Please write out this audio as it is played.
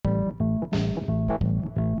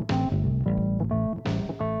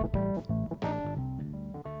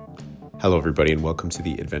Hello, everybody, and welcome to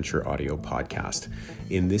the Adventure Audio Podcast.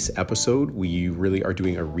 In this episode, we really are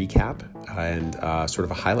doing a recap and sort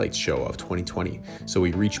of a highlights show of 2020. So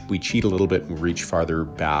we cheat a little bit and reach farther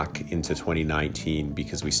back into 2019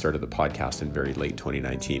 because we started the podcast in very late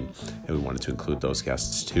 2019, and we wanted to include those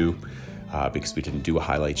guests too. Because we didn't do a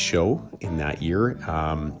highlights show in that year.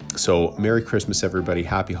 So Merry Christmas, everybody.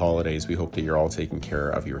 Happy holidays. We hope that you're all taking care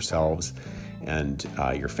of yourselves and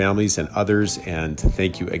your families and others. And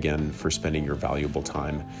thank you again for spending your valuable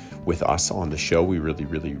time with us on the show. We really,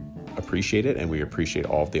 really appreciate it. And we appreciate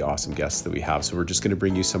all of the awesome guests that we have. So we're just going to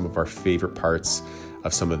bring you some of our favorite parts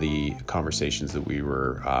of some of the conversations that we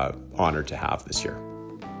were honored to have this year.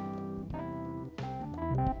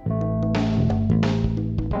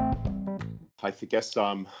 I guess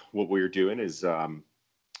what we're doing is a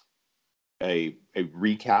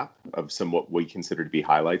recap of some what we consider to be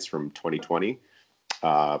highlights from 2020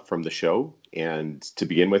 from the show. And to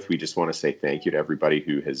begin with, we just want to say thank you to everybody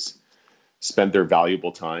who has spent their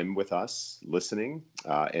valuable time with us listening,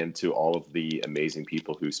 and to all of the amazing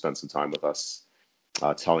people who spent some time with us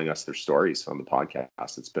telling us their stories on the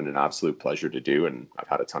podcast. It's been an absolute pleasure to do, and I've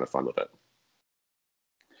had a ton of fun with it.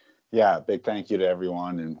 Yeah, big thank you to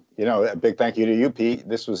everyone. And, a big thank you to you, Pete.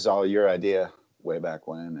 This was all your idea way back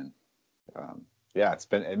when. And it's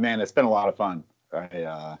been a lot of fun.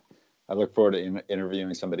 I look forward to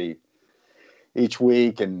interviewing somebody each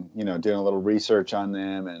week and, doing a little research on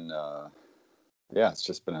them. And it's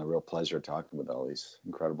just been a real pleasure talking with all these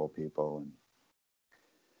incredible people.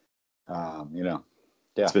 And,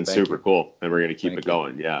 it's been super cool, and we're going to keep it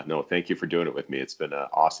going. Yeah, no, thank you for doing it with me. It's been an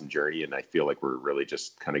awesome journey, and I feel like we're really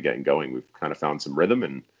just kind of getting going. We've kind of found some rhythm,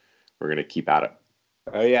 and we're going to keep at it.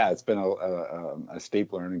 Oh yeah, it's been a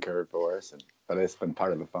steep learning curve for us, but it's been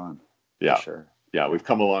part of the fun. Yeah, for sure. Yeah, we've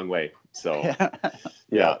come a long way. So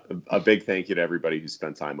a big thank you to everybody who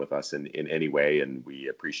spent time with us in any way, and we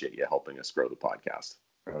appreciate you helping us grow the podcast.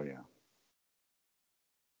 Oh yeah.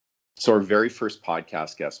 So our very first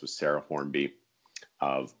podcast guest was Sarah Hornby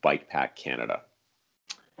of Bike Pack Canada.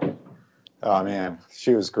 Oh man,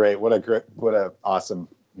 she was great. What a awesome,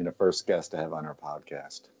 first guest to have on our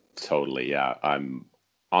podcast. Totally. Yeah. I'm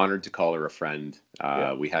honored to call her a friend.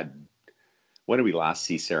 When did we last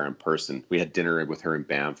see Sarah in person? We had dinner with her in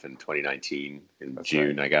Banff in 2019 in That's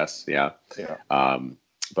June, right. I guess. Yeah. Yeah.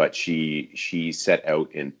 But she set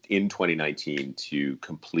out in 2019 to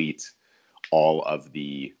complete all of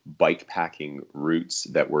the bike packing routes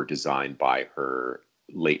that were designed by her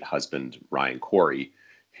late husband, Ryan Corey,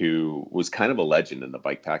 who was kind of a legend in the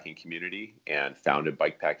bike packing community and founded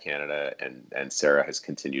Bike Pack Canada. And Sarah has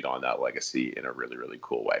continued on that legacy in a really, really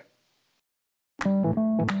cool way.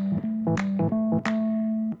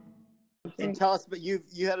 And tell us, but you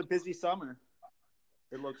had a busy summer.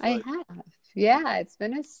 It looks like. I have. Yeah, it's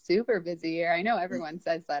been a super busy year. I know everyone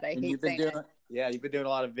says that. I hate saying it. Yeah, you've been doing a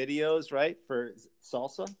lot of videos, right, for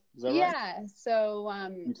salsa? Is that right? Yeah. So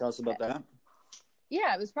can you tell us about that?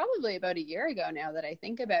 Yeah, it was probably about a year ago now that I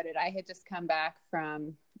think about it. I had just come back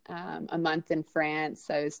from a month in France.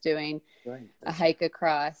 I was doing a hike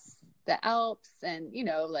across the Alps, and,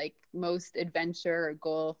 like most adventure or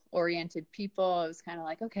goal-oriented people, I was kind of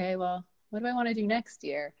like, okay, well, what do I want to do next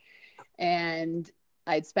year? And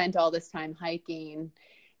I'd spent all this time hiking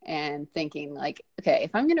and thinking like, okay,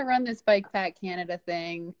 if I'm going to run this Bike Pack Canada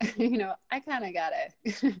thing, I kind of got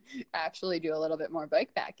to actually do a little bit more bike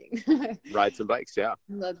packing. Ride some bikes. Yeah.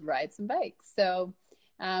 Let's ride some bikes. So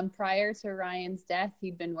prior to Ryan's death,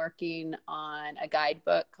 he'd been working on a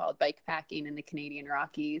guidebook called Bike Packing in the Canadian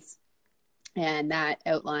Rockies. And that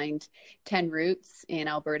outlined 10 routes in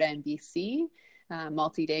Alberta and BC,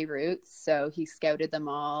 multi-day routes. So he scouted them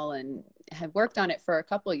all and had worked on it for a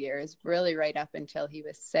couple years, really right up until he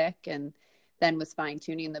was sick, and then was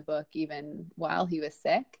fine-tuning the book even while he was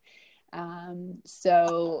sick.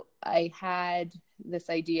 So I had this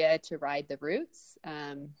idea to ride the routes.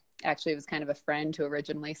 Actually, it was kind of a friend who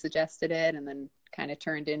originally suggested it, and then kind of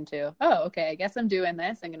turned into, oh, okay, I guess I'm doing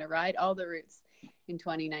this. I'm going to ride all the routes in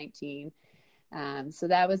 2019. So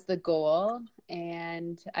that was the goal.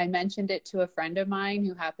 And I mentioned it to a friend of mine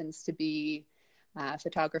who happens to be a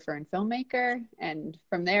photographer and filmmaker. And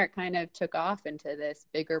from there, it kind of took off into this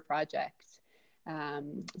bigger project.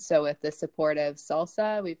 So with the support of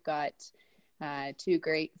Salsa, we've got two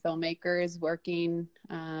great filmmakers working,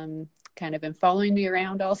 kind of been following me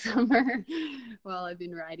around all summer while I've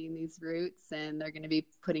been riding these routes, and they're going to be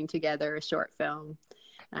putting together a short film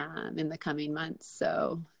in the coming months.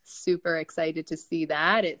 So super excited to see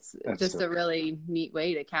that. That's just a really neat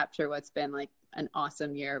way to capture what's been like an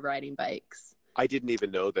awesome year of riding bikes. I didn't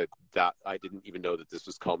even know that this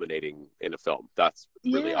was culminating in a film. That's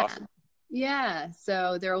really awesome. Yeah,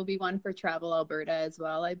 so there will be one for Travel Alberta as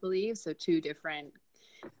well, I believe. So 2 different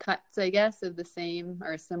cuts, I guess, of the same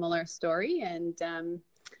or similar story. And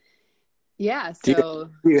yeah, so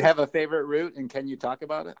Do you have a favorite route, and can you talk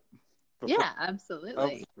about it? yeah, Oh,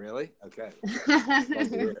 absolutely. really? Okay.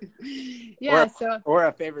 Yeah, or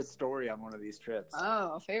a favorite story on one of these trips.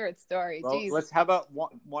 Oh, favorite story. Well, Geez. how about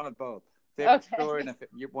one of both? Favorite Okay. story and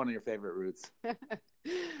one of your favorite routes.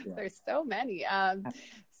 There's so many.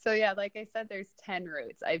 So yeah, like I said, there's 10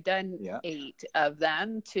 routes. I've done 8 of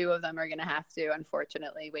them. 2 of them are going to have to,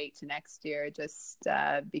 unfortunately, wait to next year just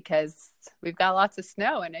because we've got lots of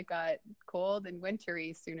snow and it got cold and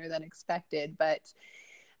wintry sooner than expected. But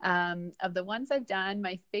of the ones I've done,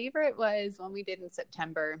 my favorite was one we did in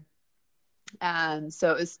September.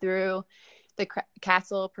 So it was through the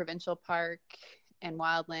Castle Provincial Park and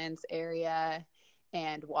Wildlands area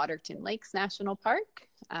and Waterton Lakes National Park.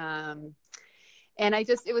 And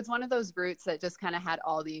it was one of those routes that just kind of had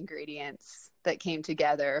all the ingredients that came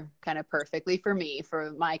together kind of perfectly for me,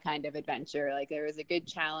 for my kind of adventure. Like there was a good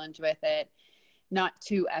challenge with it, not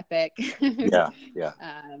too epic. Yeah.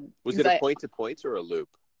 Was it a point-to-point or a loop?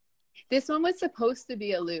 This one was supposed to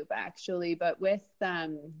be a loop, actually, but with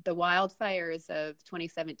the wildfires of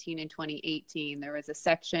 2017 and 2018, there was a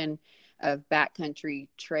section of backcountry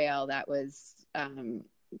trail that was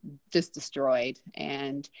just destroyed,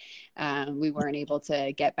 and we weren't able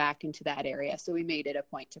to get back into that area. So we made it a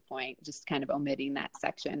point-to-point, just kind of omitting that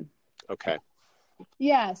section. Okay.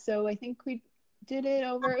 Yeah, so I think we did it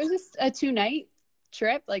over, it was just a 2-night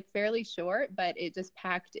trip, like fairly short, but it just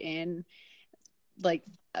packed in like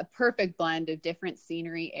a perfect blend of different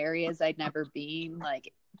scenery, areas I'd never been,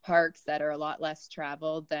 like parks that are a lot less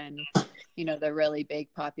traveled than, you know, the really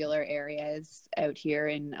big popular areas out here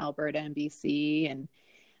in Alberta and BC, and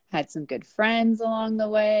had some good friends along the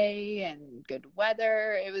way and good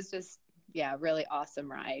weather. It was just, yeah, really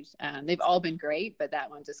awesome ride. They've all been great, but that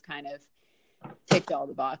one just kind of ticked all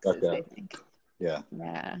the boxes, I think.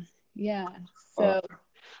 Yeah. So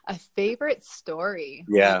a favorite story.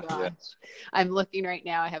 Yeah. Oh my gosh. I'm looking right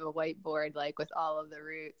now. I have a whiteboard like with all of the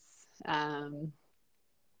routes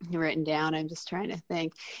written down. I'm just trying to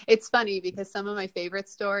think. It's funny because some of my favorite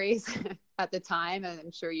stories at the time, and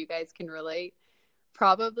I'm sure you guys can relate,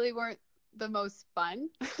 probably weren't the most fun.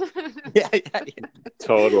 Yeah.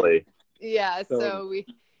 Totally. Yeah. So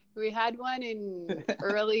we had one in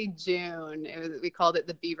early June. We called it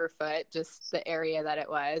the Beaverfoot, just the area that it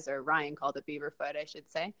was, or Ryan called it Beaverfoot, I should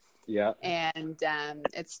say. Yeah. And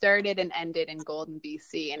it started and ended in Golden,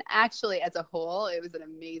 BC. And actually, as a whole, it was an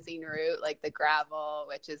amazing route, like the gravel,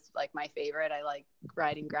 which is like my favorite. I like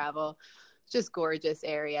riding gravel, just gorgeous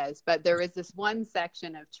areas. But there was this one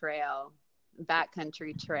section of trail,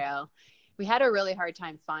 backcountry trail. We had a really hard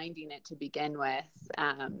time finding it to begin with.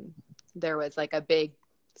 There was like a big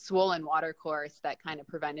swollen water course that kind of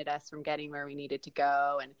prevented us from getting where we needed to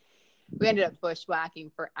go, and we ended up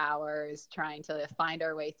bushwhacking for hours trying to find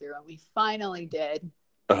our way through, and we finally did.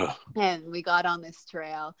 And we got on this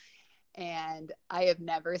trail, and I have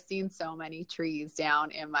never seen so many trees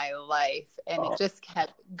down in my life, and it just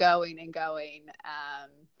kept going and going.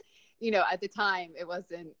 You know, at the time it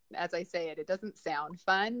wasn't, as I say it doesn't sound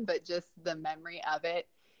fun, but just the memory of it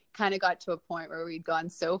kind of got to a point where we'd gone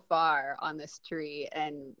so far on this tree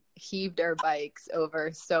and heaved our bikes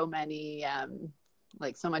over so many,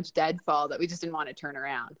 like so much deadfall that we just didn't want to turn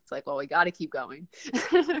around. It's like, well, we got to keep going.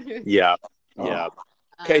 Yeah.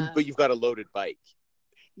 Okay, but you've got a loaded bike.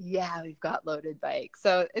 Yeah, we've got loaded bikes.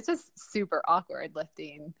 So it's just super awkward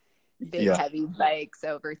lifting big, heavy bikes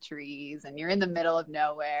over trees, and you're in the middle of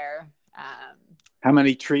nowhere. How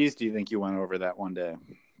many trees do you think you went over that one day?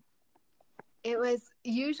 It was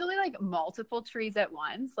usually like multiple trees at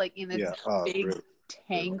once, like in this big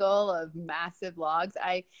tangle of massive logs.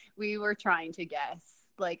 We were trying to guess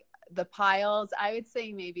like the piles. I would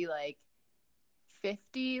say maybe like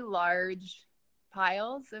 50 large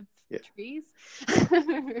piles of trees.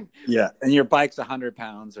 Yeah, and your bike's 100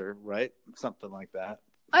 pounds, or right, something like that.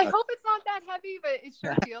 I hope it's not that heavy, but it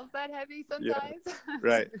sure feels that heavy sometimes.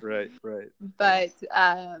 Right. But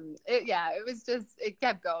it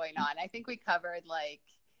kept going on. I think we covered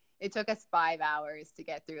it took us 5 hours to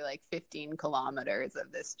get through 15 kilometers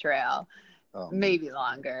of this trail, maybe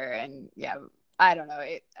longer. And yeah, I don't know.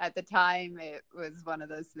 At the time, it was one of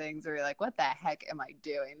those things where you're like, what the heck am I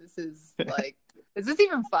doing? This is is this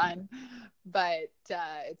even fun? But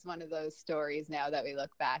it's one of those stories now that we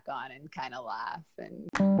look back on and kind of laugh. And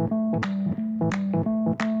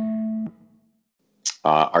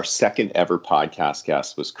Our second ever podcast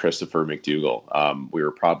guest was Christopher McDougall. We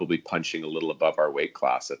were probably punching a little above our weight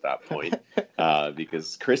class at that point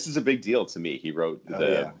because Chris is a big deal to me. He wrote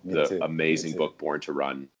the amazing book Born to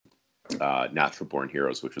Run, Natural Born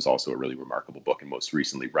Heroes, which was also a really remarkable book, and most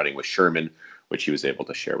recently Running with Sherman, which he was able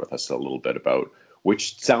to share with us a little bit about,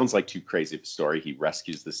 which sounds like too crazy of a story. He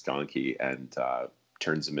rescues this donkey and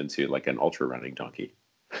turns him into like an ultra running donkey.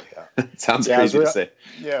 Yeah. Sounds crazy to say.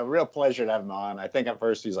 Yeah, real pleasure to have him on. I think at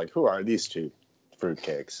first he's like, who are these two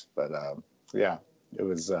fruitcakes? But yeah, it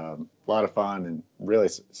was a lot of fun and really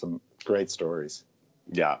some great stories.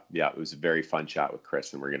 Yeah, it was a very fun chat with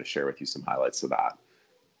Chris, and we're going to share with you some highlights of that.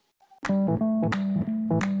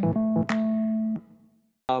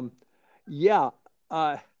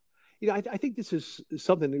 I think this is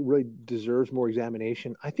something that really deserves more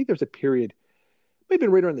examination. I think there's a period, maybe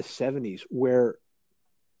right around the 70s, where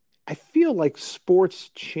I feel like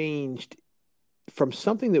sports changed from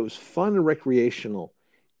something that was fun and recreational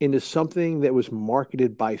into something that was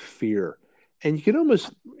marketed by fear. And you could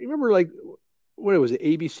almost remember, like, what was it,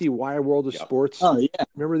 ABC Wire World of Sports? Oh, yeah.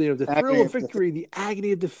 Remember the thrill of victory, the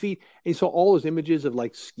agony of defeat. And you saw all those images of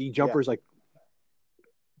like ski jumpers like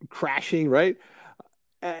crashing, right?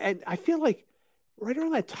 And I feel like right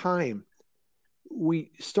around that time,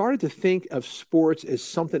 we started to think of sports as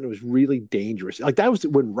something that was really dangerous. Like that was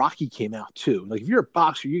when Rocky came out too. Like if you're a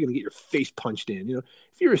boxer, you're going to get your face punched in.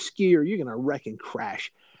 If you're a skier, you're going to wreck and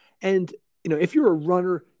crash. And if you're a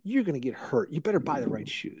runner, you're going to get hurt. You better buy the right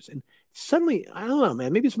shoes. And suddenly, I don't know,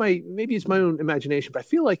 man. Maybe it's my own imagination, but I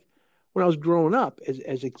feel like when I was growing up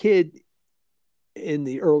as a kid in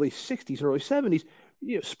the early '60s and early '70s,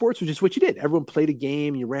 sports was just what you did. Everyone played a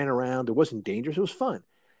game, you ran around. It wasn't dangerous. It was fun.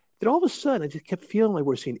 Then all of a sudden, I just kept feeling like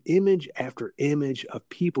we're seeing image after image of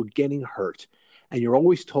people getting hurt. And you're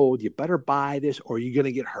always told, you better buy this or you're going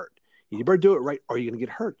to get hurt. You better do it right or you're going to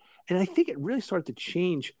get hurt. And I think it really started to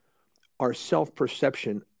change our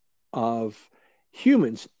self-perception of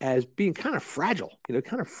humans as being kind of fragile,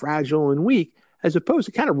 kind of fragile and weak, as opposed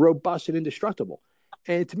to kind of robust and indestructible.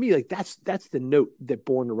 And to me, like that's the note that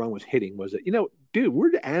Born to Run was hitting, was that, dude,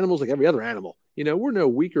 we're the animals like every other animal. We're no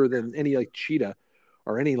weaker than any like cheetah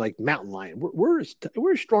or any like mountain lion. We're as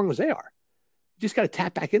strong as they are. You just got to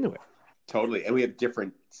tap back into it. Totally. And we have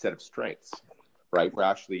different set of strengths, right? We're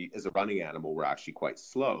actually, as a running animal, we're actually quite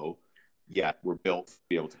slow, yet we're built to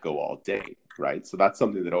be able to go all day, right? So that's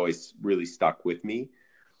something that always really stuck with me.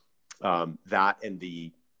 That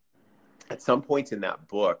and at some points in that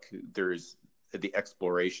book, there's the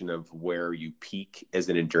exploration of where you peak as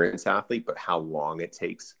an endurance athlete, but how long it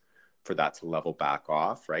takes for that to level back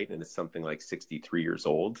off, right? And it's something like 63 years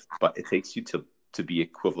old, but it takes you to be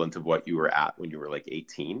equivalent of what you were at when you were like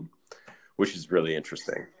 18, which is really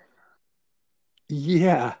interesting.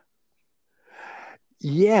 Yeah.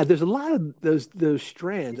 There's a lot of those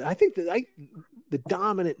strands. I think that the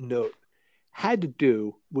dominant note had to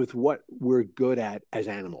do with what we're good at as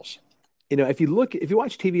animals. If you watch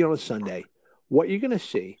TV on a Sunday, what you're going to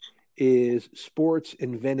see is sports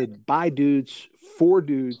invented by dudes for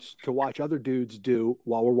dudes to watch other dudes do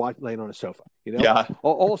while we're laying on a sofa.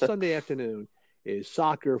 All Sunday afternoon is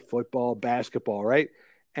soccer, football, basketball, right?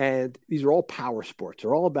 And these are all power sports.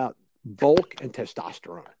 They're all about bulk and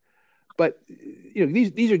testosterone. But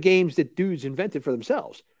these are games that dudes invented for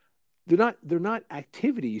themselves. They're not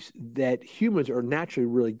activities that humans are naturally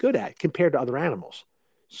really good at compared to other animals.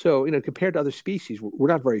 So compared to other species, we're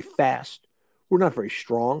not very fast. We're not very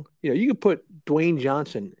strong. You can put Dwayne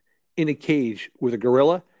Johnson in a cage with a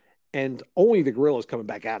gorilla, and only the gorilla is coming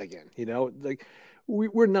back out again. Like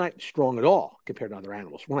we're not strong at all compared to other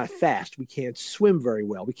animals. We're not fast. We can't swim very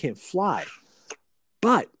well. We can't fly.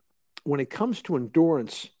 But when it comes to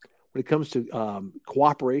endurance, when it comes to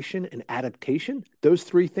cooperation and adaptation, those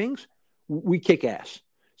three things, we kick ass.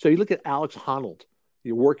 So you look at Alex Honnold.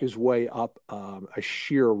 You work his way up a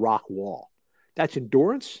sheer rock wall. That's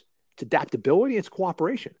endurance. It's adaptability. It's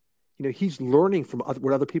cooperation. He's learning from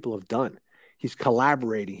what other people have done. He's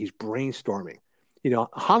collaborating. He's brainstorming.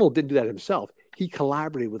 Honnold didn't do that himself. He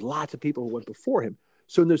collaborated with lots of people who went before him.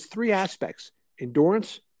 So in those three aspects,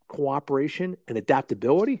 endurance, cooperation, and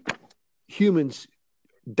adaptability, humans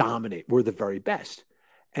dominate. We're the very best.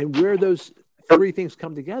 And where those three things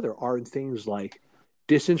come together are in things like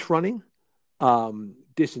distance running,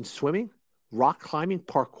 distance swimming, rock climbing,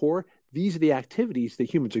 parkour. These are the activities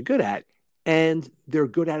that humans are good at, and they're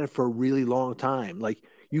good at it for a really long time. Like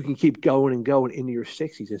you can keep going and going into your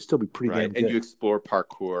 60s and still be pretty damn good. And you explore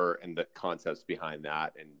parkour and the concepts behind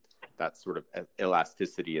that and that sort of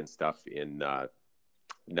elasticity and stuff in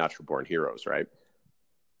Natural Born Heroes, right?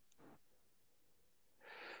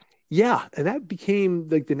 Yeah, and that became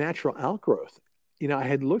like the natural outgrowth. I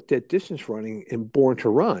had looked at distance running and Born to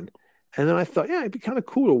Run, and then I thought, yeah, it'd be kind of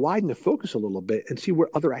cool to widen the focus a little bit and see where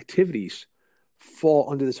other activities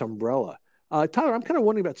fall under this umbrella. Tyler, I'm kind of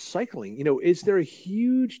wondering about cycling. Is there a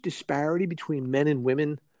huge disparity between men and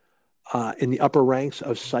women in the upper ranks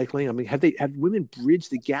of cycling? I mean, have women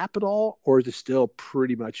bridged the gap at all, or is it still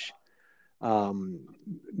pretty much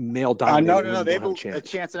male dominated? No. They have a a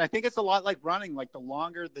chance, and I think it's a lot like running. Like the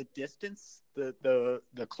longer the distance, the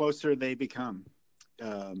closer they become.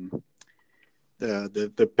 The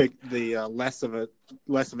less of a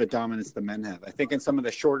dominance the men have. I think in some of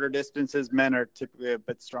the shorter distances, men are typically a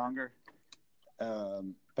bit stronger.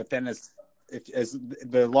 But then as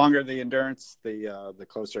the longer the endurance, the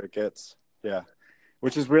closer it gets. Yeah,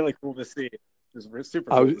 which is really cool to see. It was super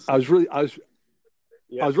cool to see. I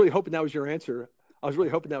was really hoping that was your answer. I was really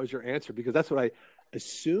hoping that was your answer because that's what I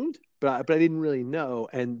assumed, but I didn't really know,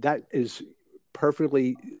 and that is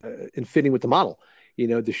perfectly in fitting with the model.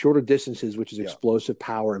 The shorter distances, which is explosive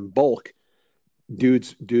power and bulk,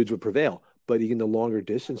 dudes would prevail. But even the longer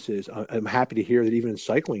distances, I'm happy to hear that even in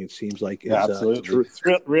cycling, it seems like absolutely. It's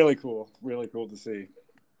really cool to see.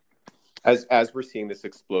 As we're seeing this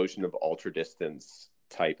explosion of ultra distance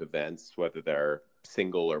type events, whether they're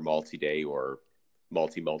single or multi-day or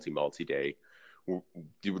multi-day,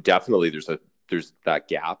 definitely there's that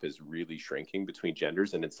gap is really shrinking between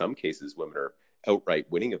genders, and in some cases, women are outright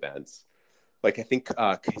winning events. Like I think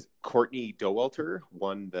Courtney Dauwalter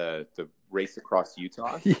won the race across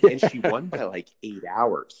Utah, and she won by like 8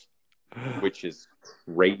 hours, which is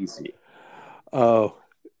crazy. Oh,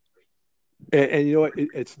 and you know what?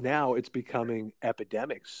 It's becoming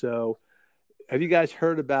epidemic. So, have you guys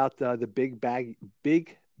heard about the Big Backyard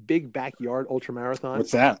Ultramarathon?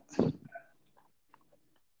 What's that?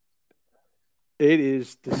 It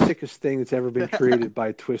is the sickest thing that's ever been created by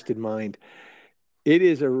a twisted mind.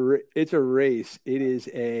 It's a race. It is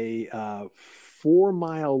a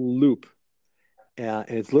 4-mile loop, and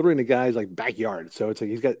it's literally in the guy's like backyard. So it's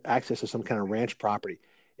like he's got access to some kind of ranch property.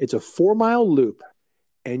 It's a 4-mile loop,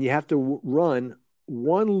 and you have to run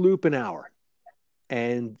one loop an hour,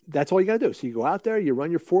 and that's all you got to do. So you go out there, you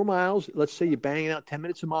run your 4 miles. Let's say you're banging out 10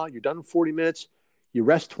 minutes a mile. You're done in 40 minutes. You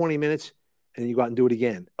rest 20 minutes, and then you go out and do it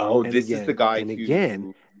again. Oh, this is the guy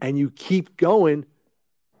again, and you keep going.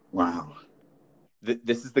 Wow.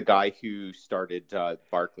 This is the guy who started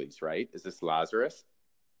Barclays, right? Is this Lazarus?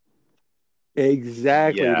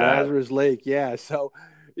 Exactly, yeah. Lazarus Lake. Yeah. So,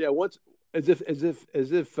 yeah. Once, as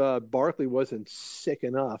if Barkley wasn't sick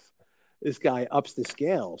enough, this guy ups the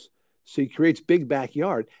scales. So he creates Big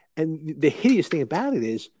Backyard, and the hideous thing about it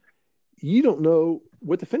is, you don't know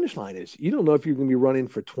what the finish line is. You don't know if you're going to be running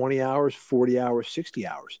for 20 hours, 40 hours, 60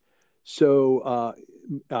 hours. So,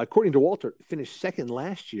 according to Walter, finished second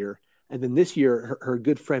last year. And then this year, her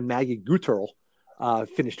good friend Maggie Gutterl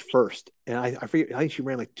finished first. And I forget, I think she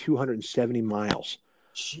ran like 270 miles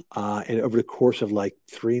and over the course of like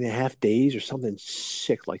 3.5 days or something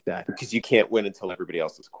sick like that. Because you can't win until everybody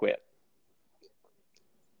else has quit,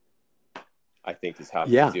 I think is how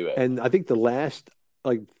you do it. And I think the last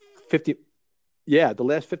 50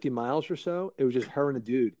 miles or so, it was just her and a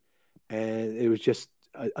dude. And it was just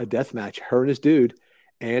a death match. Her and his dude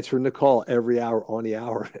answering the call every hour on the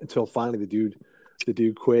hour until finally the dude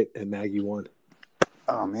quit and Maggie won.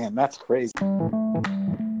 Oh man, that's crazy.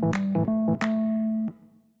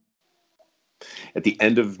 At the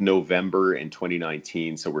end of November in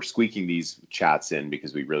 2019, so we're squeaking these chats in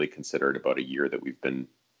because we really consider it about a year that we've been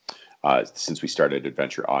since we started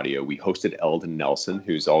Adventure Audio. We hosted Eldon Nelson,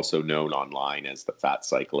 who's also known online as the Fat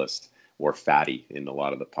Cyclist or Fatty in a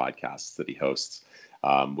lot of the podcasts that he hosts.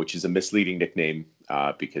 Which is a misleading nickname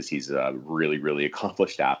because he's a really, really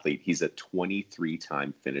accomplished athlete. He's a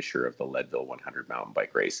 23-time finisher of the Leadville 100 mountain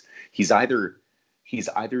bike race. He's either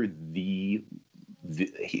done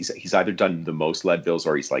the most Leadvilles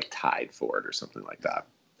or he's like tied for it or something like that.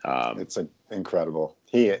 It's incredible.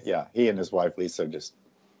 He and his wife Lisa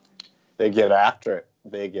they get after it.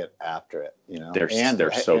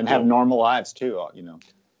 They're so and have normal lives too.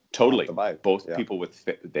 Totally. Both people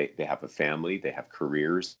they have a family, they have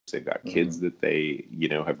careers, they've got kids that they,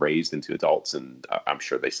 have raised into adults, and I'm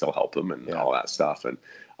sure they still help them and all that stuff. And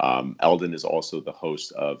Eldon is also the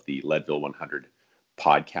host of the Leadville 100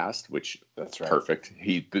 podcast, which that's right. Perfect.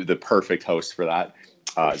 He's the perfect host for that,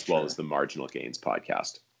 as well as the Marginal Gains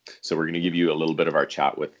podcast. So we're going to give you a little bit of our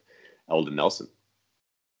chat with Eldon Nelson.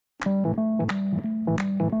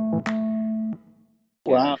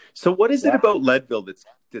 Wow. So what is it Wow. about Leadville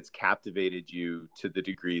that's captivated you to the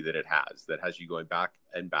degree that has you going back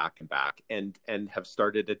and back and back and have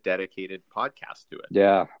started a dedicated podcast to it?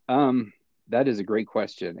 Yeah. That is a great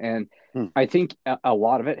question. And I think a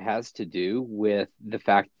lot of it has to do with the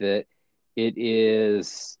fact that it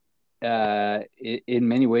is, in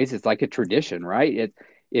many ways, it's like a tradition, right?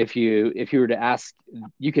 If you were to ask,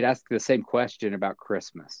 you could ask the same question about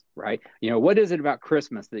Christmas, right? What is it about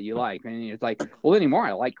Christmas that you like? And it's like, well, anymore,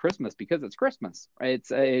 I like Christmas because it's Christmas. Right?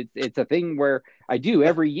 It's a thing where I do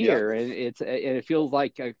every year, and it feels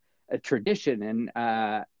like a tradition, and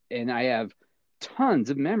I have tons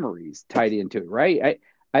of memories tied into it, right?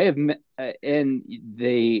 I have, and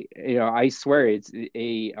I swear it's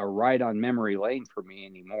a ride on memory lane for me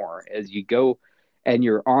anymore. As you go and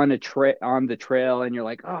you're on the trail, and you're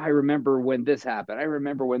like, oh, I remember when this happened. I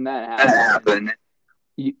remember when that happened.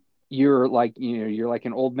 You're like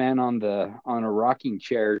an old man on a rocking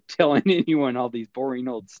chair telling anyone all these boring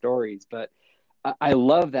old stories. But I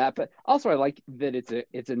love that. But also I like that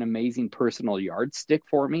it's an amazing personal yardstick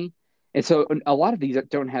for me. And so a lot of these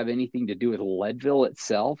don't have anything to do with Leadville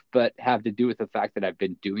itself, but have to do with the fact that I've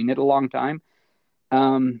been doing it a long time.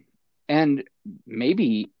 And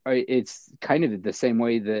maybe it's kind of the same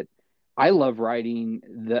way that I love riding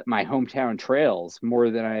my hometown trails more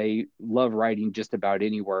than I love riding just about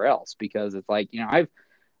anywhere else, because it's like,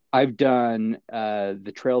 I've done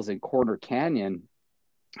the trails in Corner Canyon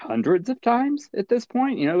hundreds of times at this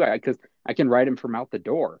point, because I can ride them from out the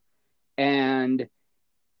door. And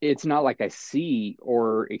it's not like I see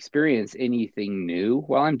or experience anything new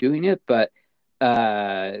while I'm doing it, but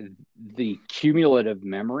the cumulative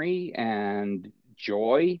memory and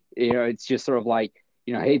joy, it's just sort of like,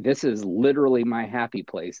 hey, this is literally my happy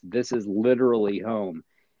place. This is literally home.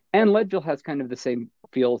 And Leadville has kind of the same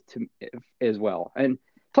feel to as well. And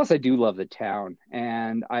plus I do love the town,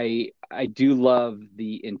 and I do love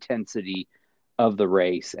the intensity of the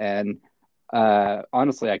race. And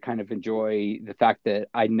honestly, I kind of enjoy the fact that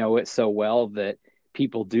I know it so well that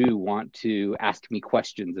people do want to ask me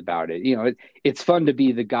questions about it. It's fun to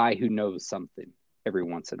be the guy who knows something every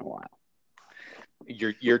once in a while.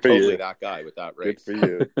 You're totally that guy with that race. Good for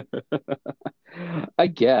you. I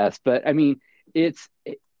guess, but I mean,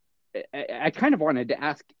 I kind of wanted to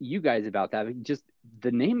ask you guys about that. Just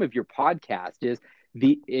the name of your podcast is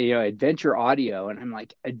the Adventure Audio, and I'm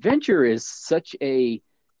like, adventure is such a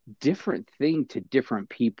different thing to different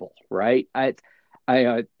people, right?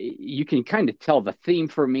 You can kind of tell the theme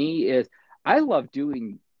for me is I love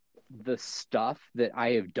doing the stuff that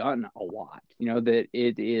I have done a lot, that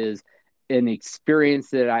it is an experience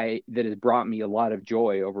that has brought me a lot of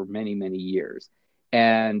joy over many, many years.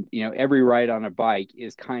 And, every ride on a bike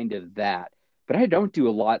is kind of that, but I don't do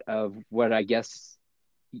a lot of what I guess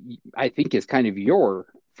I think is kind of your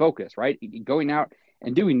focus, right? Going out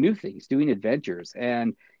and doing new things, doing adventures.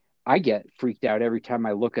 And I get freaked out every time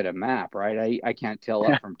I look at a map, right? I can't tell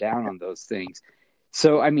up from down on those things.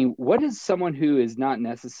 So, I mean, what is someone who is not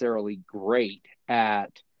necessarily great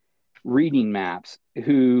at reading maps,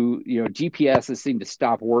 who, GPSs seem to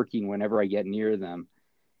stop working whenever I get near them?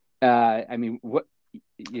 I mean, what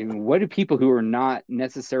do people who are not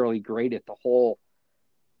necessarily great at the whole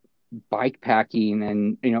bike packing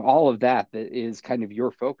and, all of that is kind of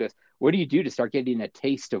your focus, what do you do to start getting a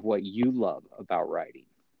taste of what you love about riding?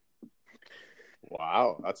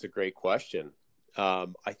 Wow, that's a great question. I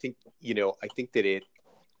think that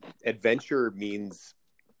adventure means,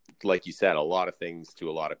 like you said, a lot of things to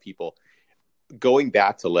a lot of people. Going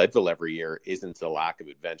back to Leadville every year isn't a lack of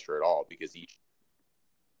adventure at all, because each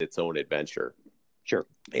its own adventure. Sure.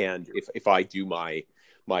 And if I do my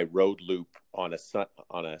road loop on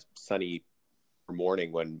a sunny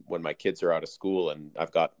morning when my kids are out of school and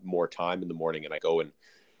I've got more time in the morning, and I go and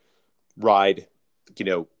ride,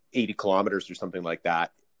 80 kilometers or something like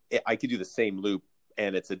that, I could do the same loop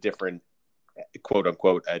and it's a different quote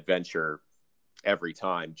unquote adventure every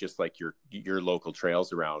time, just like your local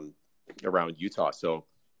trails around Utah. So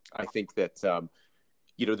I think that,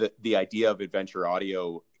 the idea of Adventure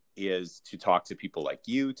Audio is to talk to people like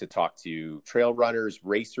you, to talk to trail runners,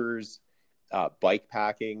 racers, bike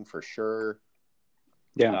packing for sure.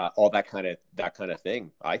 Yeah. All that kind of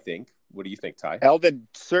thing, I think. What do you think, Ty? Eldon,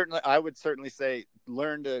 I would certainly say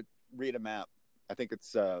learn to read a map. I think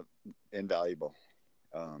it's invaluable,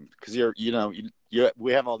 because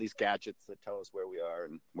we have all these gadgets that tell us where we are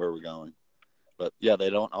and where we're going, but they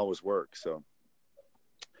don't always work. So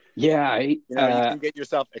yeah, you can get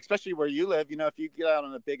yourself, especially where you live. If you get out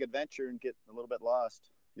on a big adventure and get a little bit lost,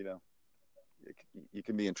 you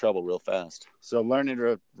can be in trouble real fast. So learning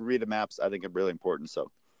to read the maps, I think, is really important.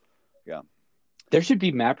 So, yeah. There should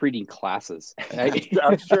be map reading classes.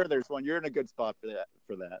 I'm sure there's one. You're in a good spot for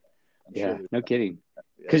that. I'm Yeah, sure no kidding. yeah.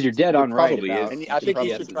 Because you're dead There on right probably about. is. And I think you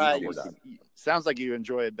GPS should is try. not working. Sounds like you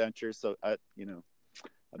enjoy adventures, so I'd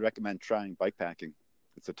recommend trying bike packing.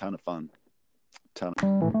 It's a ton of fun.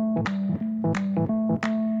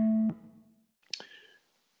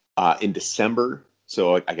 In December,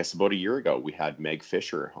 so I guess about a year ago, we had Meg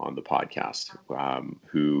Fisher on the podcast,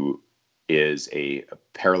 who is a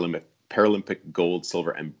Paralympic gold,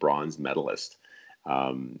 silver, and bronze medalist,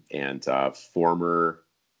 and former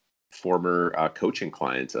coaching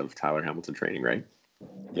client of Tyler Hamilton Training, right?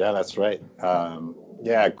 Yeah, that's right.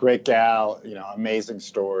 Yeah, great gal. Amazing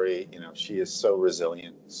story. She is so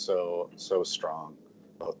resilient, so strong,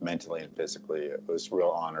 both mentally and physically. It was a real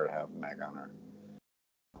honor to have Meg on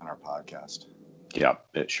our podcast. Yeah,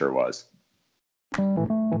 it sure was.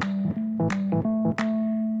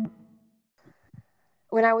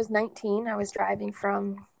 When I was 19, I was driving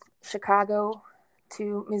from Chicago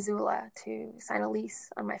to Missoula to sign a lease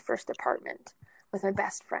on my first apartment with my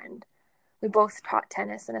best friend. We both taught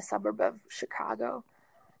tennis in a suburb of Chicago,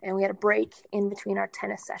 and we had a break in between our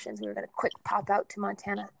tennis sessions. We were going to quick pop out to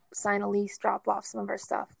Montana, sign a lease, drop off some of our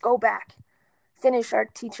stuff, go back, finish our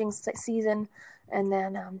teaching season, and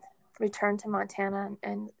then return to Montana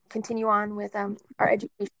and continue on with our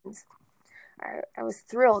educations. I was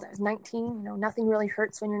thrilled. I was 19. Nothing really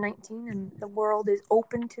hurts when you're 19, and the world is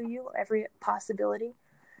open to you, every possibility.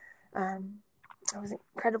 I was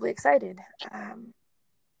incredibly excited.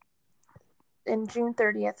 In June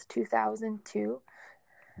 30th, 2002,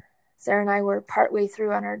 Sarah and I were partway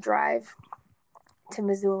through on our drive to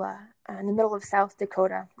Missoula in the middle of South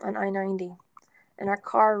Dakota on I-90, and our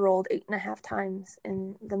car rolled 8.5 times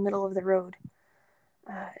in the middle of the road.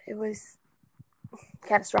 It was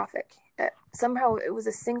catastrophic. Somehow it was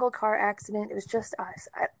a single car accident. It was just us.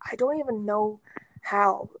 I don't even know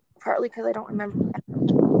how, partly because I don't remember.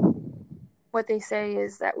 What they say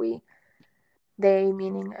is that they,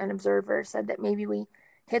 meaning an observer, said that maybe we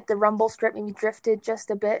hit the rumble strip, maybe drifted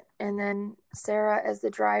just a bit, and then Sarah, as the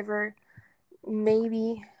driver,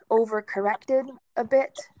 maybe overcorrected a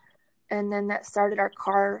bit, and then that started our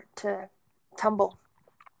car to tumble.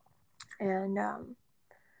 And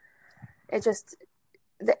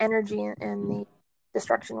the energy and the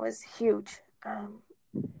destruction was huge.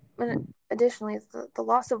 And additionally, it's the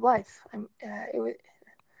loss of life.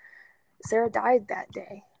 Sarah died that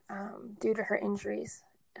day due to her injuries.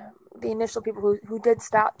 The initial people who did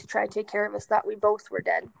stop to try to take care of us thought we both were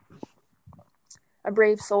dead. A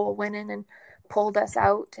brave soul went in and pulled us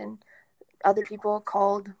out, and other people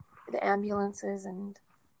called the ambulances, and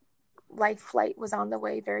life flight was on the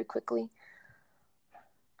way very quickly.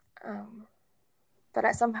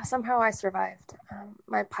 But somehow I survived.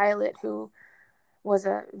 My pilot, who was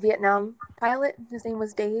a Vietnam pilot, his name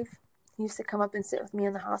was Dave. He used to come up and sit with me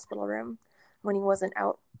in the hospital room when he wasn't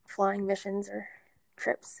out flying missions or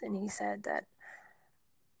trips, and he said that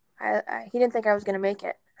he didn't think I was going to make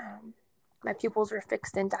it. My pupils were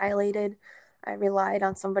fixed and dilated. I relied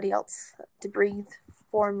on somebody else to breathe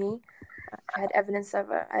for me. I had evidence of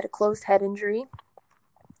I had a closed head injury,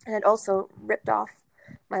 and it also ripped off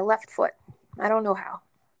my left foot. I don't know how.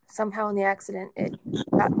 Somehow in the accident, it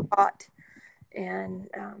got caught and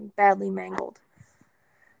badly mangled.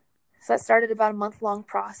 So that started about a month-long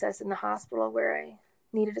process in the hospital where I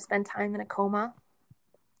needed to spend time in a coma.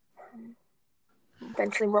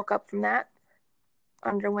 Eventually woke up from that,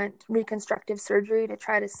 underwent reconstructive surgery to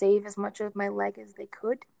try to save as much of my leg as they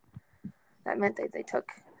could. That meant that they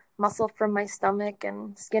took muscle from my stomach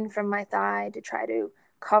and skin from my thigh to try to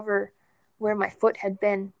cover where my foot had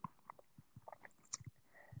been.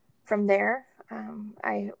 From there,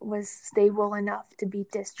 I was stable enough to be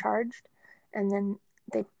discharged, and then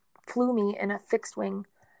they flew me in a fixed-wing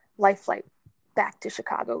life flight back to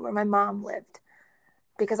Chicago where my mom lived,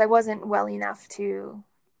 because I wasn't well enough to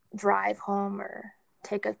drive home or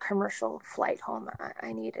take a commercial flight home.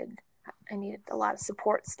 I needed a lot of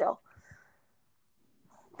support still.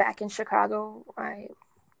 Back in Chicago, I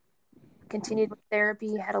continued with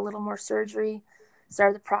therapy, had a little more surgery,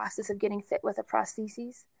 started the process of getting fit with a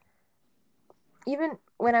prosthesis. Even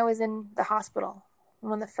when I was in the hospital,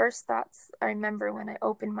 one of the first thoughts I remember when I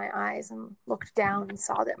opened my eyes and looked down and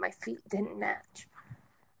saw that my feet didn't match,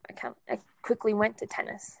 I quickly went to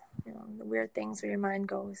tennis. The weird things where your mind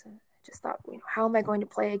goes. I just thought, how am I going to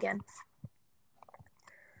play again?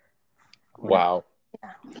 Wow.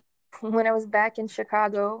 When I was back in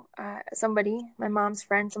Chicago, my mom's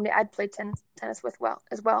friend, somebody I'd played tennis with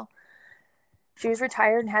as well. She was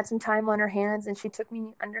retired and had some time on her hands, and she took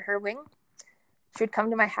me under her wing. She would come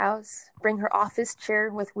to my house, bring her office chair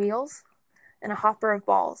with wheels, and a hopper of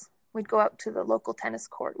balls. We'd go out to the local tennis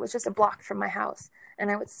court, which is a block from my house, and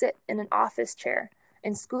I would sit in an office chair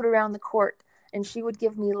and scoot around the court, and she would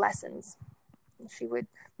give me lessons. She would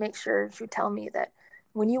tell me that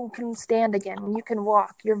when you can stand again, when you can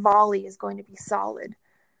walk, your volley is going to be solid.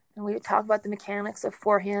 And we would talk about the mechanics of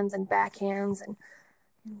forehands and backhands, and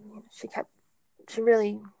she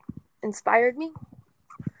really inspired me.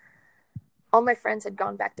 All my friends had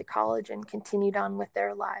gone back to college and continued on with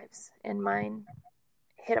their lives, and mine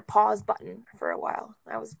hit a pause button for a while.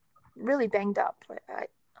 I was really banged up.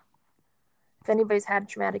 If anybody's had a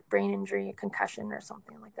traumatic brain injury, a concussion or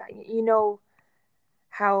something like that, you know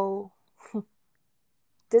how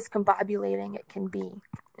discombobulating it can be.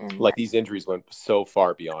 And like these injuries went so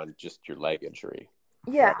far beyond just your leg injury.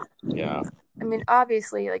 Yeah. Yeah. I mean,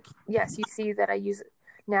 obviously, like, yes, you see that I use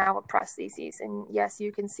now a prosthesis, and yes,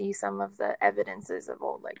 you can see some of the evidences of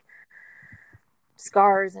old, like,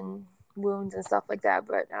 scars and wounds and stuff like that,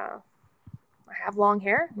 but I have long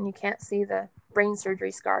hair, and you can't see the brain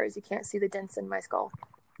surgery scars. You can't see the dents in my skull.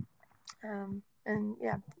 And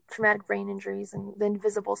yeah, traumatic brain injuries and the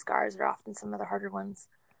invisible scars are often some of the harder ones.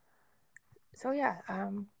 So yeah,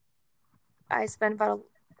 I spent about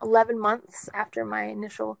 11 months after my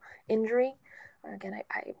initial injury. Again,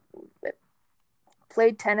 I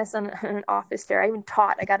played tennis on an office chair. I even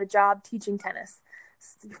taught. I got a job teaching tennis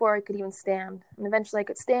before I could even stand. And eventually I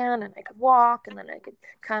could stand and I could walk, and then I could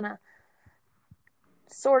kind of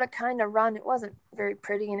run. It wasn't very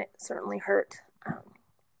pretty, and it certainly hurt.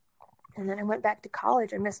 And then I went back to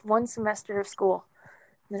college. I missed one semester of school.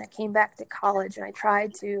 And then I came back to college, and I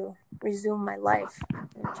tried to resume my life.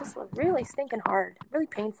 And it just was really stinking hard, really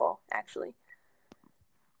painful, actually.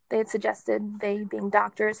 They being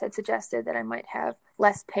doctors, had suggested that I might have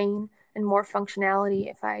less pain and more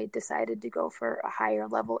functionality if I decided to go for a higher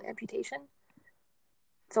level amputation.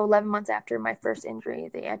 So 11 months after my first injury,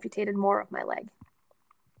 they amputated more of my leg.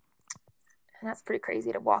 And that's pretty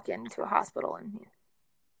crazy to walk into a hospital and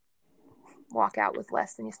walk out with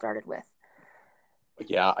less than you started with.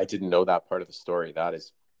 Yeah, I didn't know that part of the story. That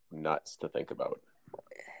is nuts to think about.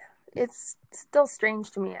 It's still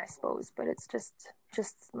strange to me, I suppose, but it's just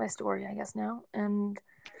my story, I guess, now. And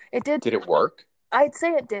it did. Did it work? I'd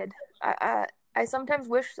say it did. I sometimes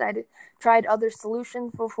wish I'd tried other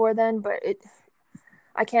solutions before then, but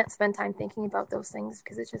I can't spend time thinking about those things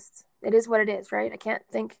because it is what it is, right? I can't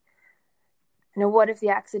think, what if the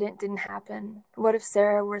accident didn't happen? What if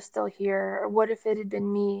Sarah were still here? Or what if it had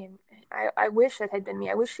been me? I wish it had been me.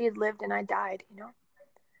 I wish she had lived and I died,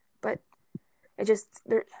 But it just,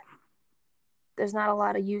 there's not a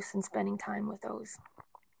lot of use in spending time with those.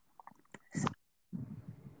 So,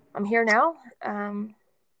 I'm here now.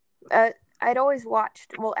 I'd always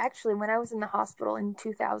watched, well, actually, when I was in the hospital in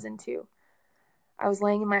 2002, I was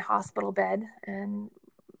laying in my hospital bed, and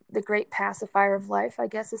the great pacifier of life, I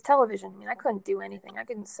guess, is television. I mean, I couldn't do anything. I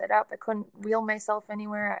couldn't sit up. I couldn't wheel myself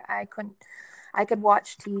anywhere. I could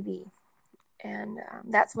watch TV. And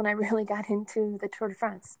that's when I really got into the Tour de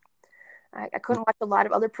France. I couldn't watch a lot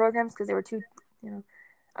of other programs because they were too,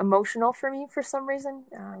 emotional for me for some reason.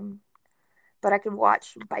 But I could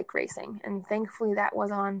watch bike racing, and thankfully that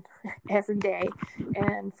was on every day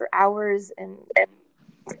and for hours, and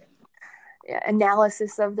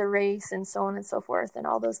analysis of the race and so on and so forth and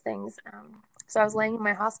all those things. So I was laying in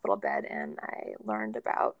my hospital bed, and I learned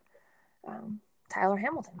about Tyler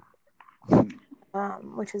Hamilton,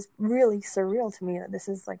 which is really surreal to me that this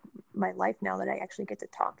is like my life now, that I actually get to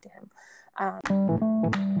talk to him.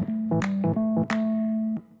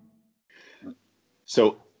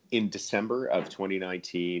 So in December of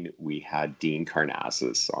 2019, we had Dean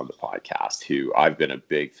Karnazes on the podcast, who I've been a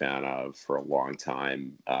big fan of for a long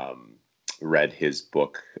time. Read his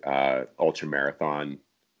book, Ultramarathon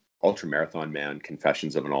Man,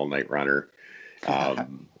 Confessions of an All-Night Runner.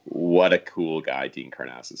 What a cool guy Dean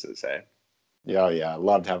Karnazes is, eh? Yeah, I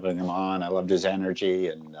loved having him on. I loved his energy,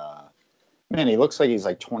 and man, he looks like he's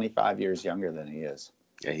like 25 years younger than he is.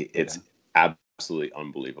 Yeah, it's absolutely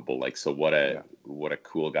unbelievable. Like, so what a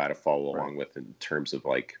cool guy to follow along with in terms of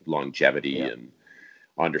like longevity and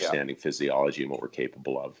understanding physiology and what we're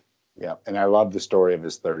capable of. Yeah, and I love the story of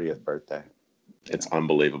his 30th birthday. It's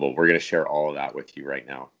unbelievable. We're going to share all of that with you right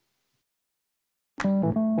now.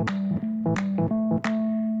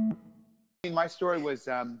 My story was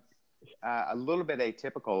a little bit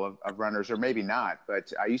atypical of runners, or maybe not,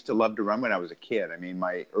 but I used to love to run when I was a kid. I mean,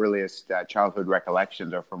 my earliest childhood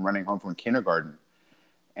recollections are from running home from kindergarten.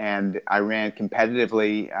 And I ran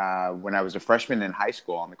competitively when I was a freshman in high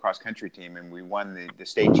school on the cross-country team, and we won the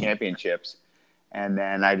state championships. And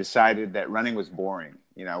then I decided that running was boring.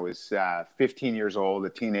 I was 15 years old, a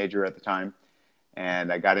teenager at the time.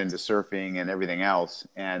 and I got into surfing and everything else,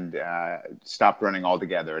 and stopped running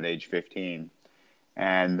altogether at age 15.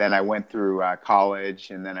 And then I went through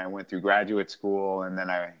college, and then I went through graduate school, and then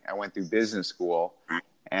I went through business school.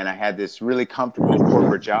 And I had this really comfortable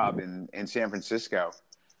corporate job in San Francisco.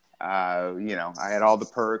 You know, I had all the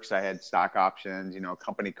perks. I had stock options, you know,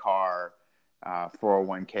 company car,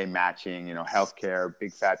 401k matching, you know, healthcare,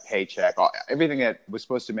 big fat paycheck, everything that was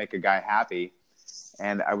supposed to make a guy happy.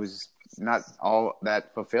 And I was not all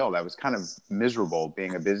that fulfilled. I was kind of miserable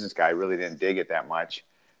being a business guy. I really didn't dig it that much.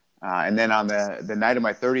 And then on the night of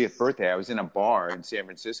my 30th birthday, I was in a bar in San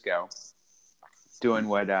Francisco doing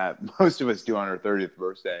what most of us do on our 30th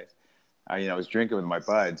birthday. You know, I was drinking with my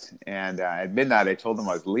buds. And at midnight, I told them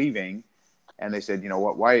I was leaving. And they said, you know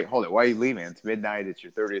what, why are you leaving? It's midnight. It's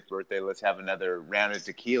your 30th birthday. Let's have another round of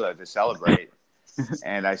tequila to celebrate.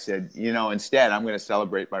 And I said, you know, instead, I'm going to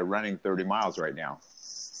celebrate by running 30 miles right now.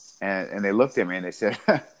 And they looked at me and they said,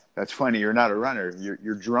 that's funny. You're not a runner.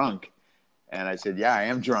 You're drunk. And I said, yeah, I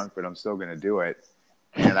am drunk, but I'm still going to do it.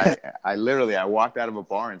 And I walked out of a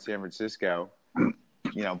bar in San Francisco,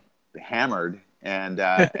 you know, hammered, and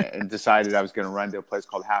decided I was going to run to a place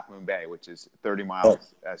called Half Moon Bay, which is 30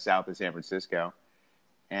 miles south of San Francisco.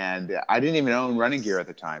 And I didn't even own running gear at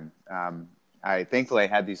the time. I thankfully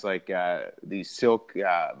had these silk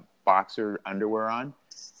boxer underwear on,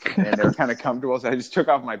 and they were kind of comfortable. So I just took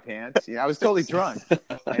off my pants. You know, I was totally drunk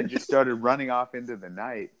and just started running off into the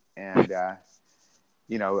night. And,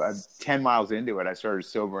 you know, 10 miles into it, I started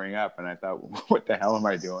sobering up, and I thought, what the hell am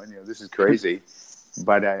I doing? You know, this is crazy.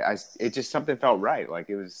 But it just, something felt right. Like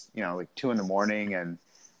it was, you know, like 2 a.m. and,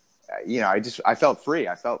 you know, I felt free.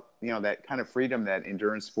 I felt, you know, that kind of freedom that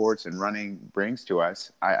endurance sports and running brings to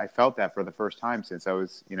us. I felt that for the first time since I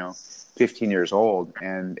was, you know, 15 years old,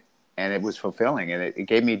 and it was fulfilling, and it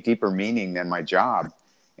gave me deeper meaning than my job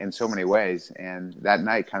in so many ways. And that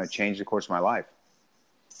night kind of changed the course of my life.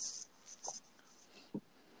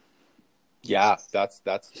 Yeah, that's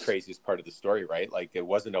the craziest part of the story, right? Like it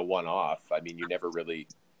wasn't a one-off. I mean, you never really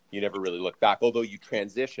looked back, although you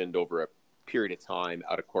transitioned over a period of time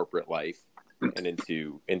out of corporate life and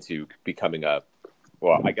into becoming I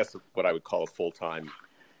guess what I would call a full-time.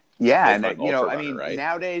 Yeah, and you know, runner, I mean, right?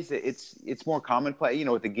 Nowadays it's more commonplace. You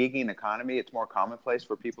know, with the gigging economy, it's more commonplace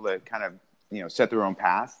for people to kind of, you know, set their own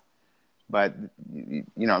path. But, you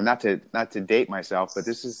know, not to date myself, but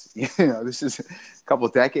this is a couple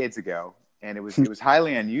of decades ago. And it was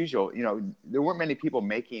highly unusual. You know, there weren't many people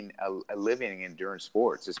making a living in endurance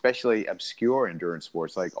sports, especially obscure endurance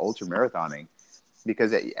sports like ultra marathoning,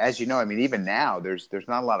 because as you know, I mean, even now there's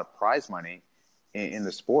not a lot of prize money in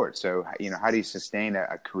the sport. So, you know, how do you sustain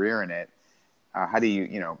a career in it? How do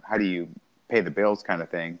you pay the bills, kind of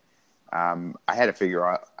thing? I had to figure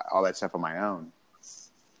out all that stuff on my own.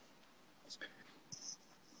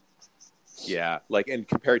 Yeah, like, and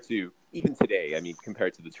compared to even today, I mean,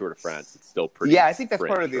 compared to the Tour de France, it's still pretty. Yeah, I think that's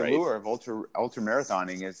fringe, part of the right? allure of ultra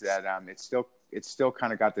marathoning is that it's still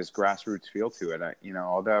kind of got this grassroots feel to it. You know,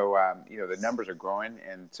 although you know, the numbers are growing,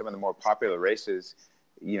 and some of the more popular races,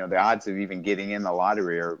 you know, the odds of even getting in the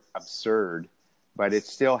lottery are absurd, but it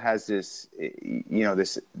still has this, you know,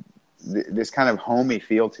 this kind of homey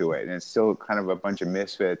feel to it, and it's still kind of a bunch of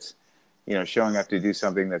misfits, you know, showing up to do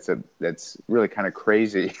something that's really kind of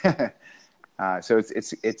crazy. So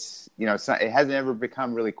it's you know, it hasn't ever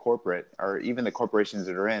become really corporate, or even the corporations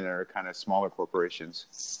that are in are kind of smaller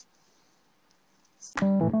corporations.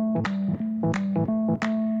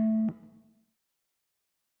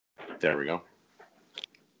 There we go.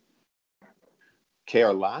 Okay,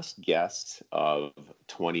 our last guest of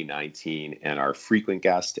 2019 and our frequent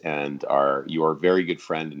guest and your very good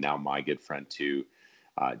friend and now my good friend too,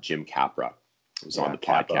 Jim Capra, was on the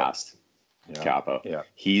podcast. Yeah. Capo. Yeah.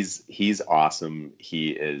 He's awesome. He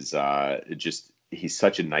is he's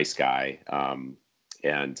such a nice guy.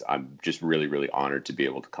 And I'm just really, really honored to be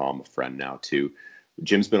able to call him a friend now too.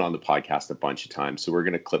 Jim's been on the podcast a bunch of times, so we're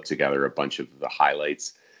going to clip together a bunch of the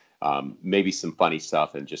highlights, maybe some funny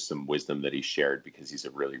stuff and just some wisdom that he shared, because he's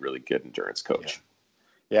a really, really good endurance coach.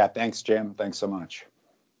 Yeah. Thanks, Jim. Thanks so much.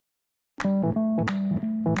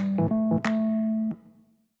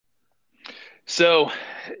 So,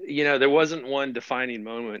 you know, there wasn't one defining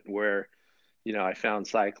moment where, you know, I found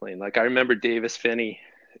cycling. Like I remember Davis Finney.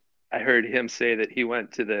 I heard him say that he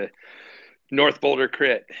went to the North Boulder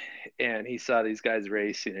Crit and he saw these guys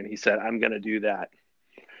racing and he said, I'm going to do that.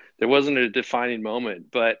 There wasn't a defining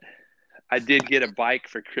moment, but I did get a bike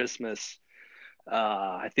for Christmas.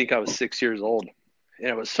 I think I was 6 years old, and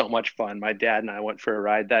it was so much fun. My dad and I went for a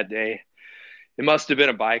ride that day. It must have been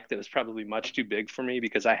a bike that was probably much too big for me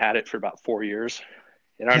because I had it for about 4 years.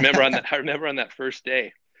 And I remember on that first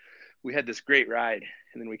day, we had this great ride,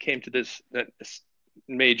 and then we came to this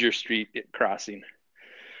major street crossing.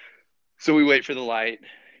 So we wait for the light.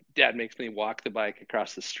 Dad makes me walk the bike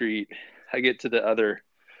across the street. I get to the other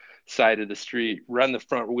side of the street, run the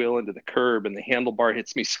front wheel into the curb, and the handlebar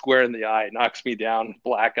hits me square in the eye, knocks me down,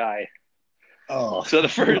 black eye. Oh, So the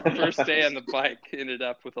first day on the bike ended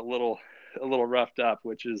up with a little roughed up,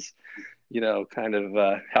 which is, kind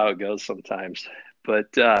of how it goes sometimes.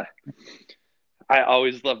 But I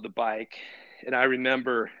always loved the bike. And I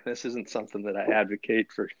remember, this isn't something that I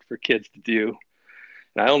advocate for kids to do.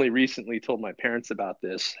 And I only recently told my parents about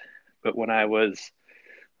this, but when I was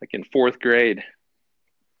like in 4th grade,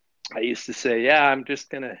 I used to say, yeah, I'm just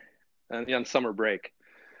going to, on summer break,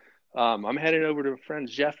 I'm heading over to a friend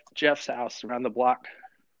Jeff's house around the block.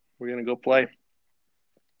 We're going to go play.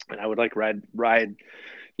 And I would like ride,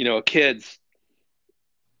 a kid's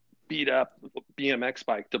beat up BMX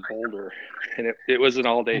bike to Boulder. And it was an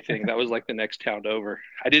all day thing. That was like the next town over.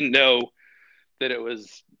 I didn't know that it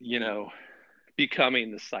was,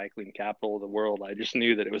 becoming the cycling capital of the world. I just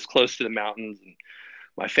knew that it was close to the mountains, and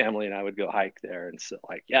my family and I would go hike there. And so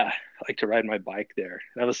I like to ride my bike there.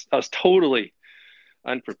 I was totally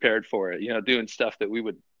unprepared for it, doing stuff that we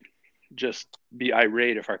would just be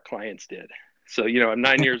irate if our clients did. So, I'm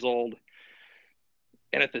 9 years old.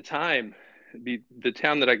 And at the time, the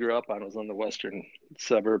town that I grew up on was on the western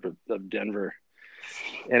suburb of Denver.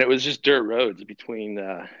 And it was just dirt roads between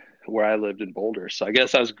where I lived in Boulder. So I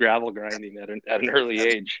guess I was gravel grinding at an early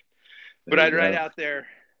age. But I'd ride out there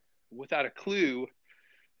without a clue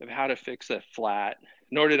of how to fix a flat,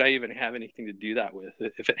 nor did I even have anything to do that with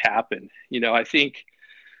if it happened. I think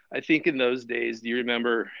in those days, do you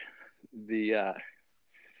remember the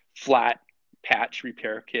flat patch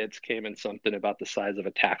repair kits came in something about the size of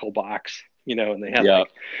a tackle box, and they had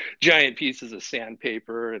like giant pieces of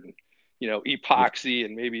sandpaper and, epoxy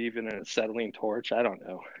and maybe even an acetylene torch. I don't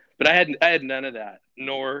know. But I had none of that,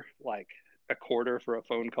 nor like a quarter for a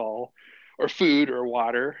phone call or food or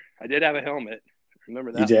water. I did have a helmet. I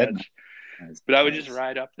remember that. You did? Much. But I would just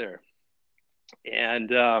ride up there. And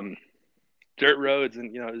dirt roads,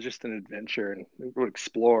 and it was just an adventure, and we would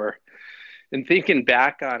explore. And thinking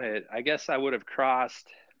back on it, I guess I would have crossed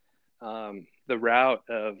the route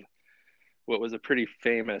of what was a pretty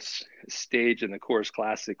famous stage in the Coors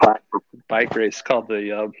Classic bike race called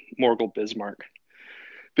the Morgul Bismarck.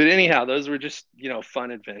 But anyhow, those were just,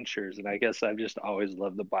 fun adventures. And I guess I've just always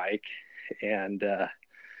loved the bike. And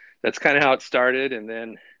that's kind of how it started. And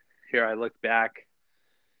then here I look back,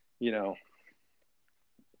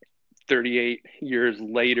 38 years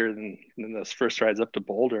later than those first rides up to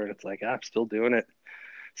Boulder. And it's like, I'm still doing it.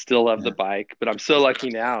 Still love the bike. But I'm so lucky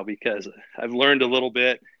now because I've learned a little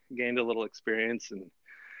bit, gained a little experience. And,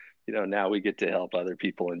 now we get to help other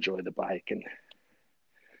people enjoy the bike and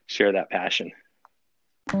share that passion.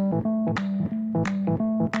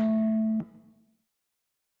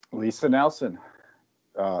 Lisa Nelson,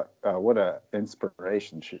 what a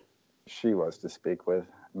inspiration she was to speak with,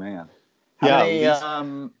 man.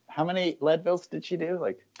 How many Leadvilles did she do?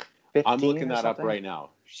 Like 15? I'm looking that up right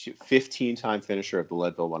now. 15-time finisher of the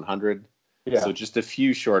Leadville 100. Yeah. So just a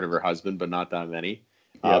few short of her husband, but not that many.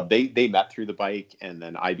 Yeah. They met through the bike, and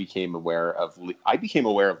then I became aware of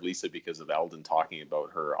Lisa because of Eldon talking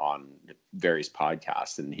about her on various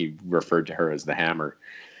podcasts, and he referred to her as the Hammer.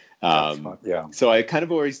 So I kind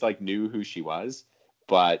of always knew who she was,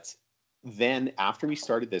 but then after we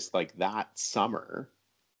started this, that summer,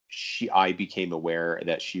 I became aware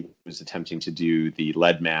that she was attempting to do the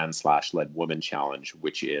Lead Man / Lead Woman challenge,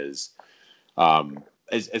 which is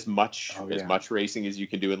as much racing as you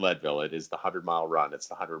can do in Leadville. It is the 100-mile run. It's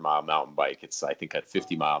the 100-mile mountain bike. It's, I think, a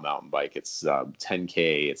 50-mile mountain bike. It's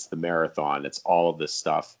 10K. It's the marathon. It's all of this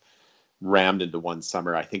stuff rammed into one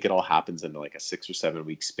summer. I think it all happens in like a 6 or 7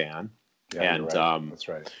 week span. Yeah, and right. That's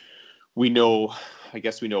right. We know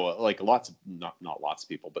lots of, not lots of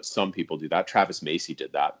people, but some people do that. Travis Macy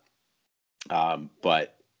did that.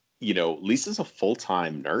 But Lisa's a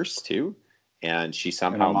full-time nurse too. And she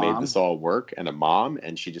somehow made this all work, and a mom,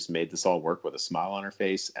 and she just made this all work with a smile on her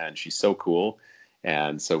face. And she's so cool.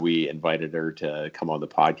 And so we invited her to come on the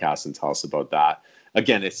podcast and tell us about that.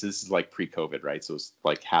 Again, this is like pre-COVID, right? So it's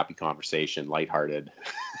like happy conversation, lighthearted.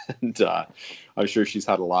 And I'm sure she's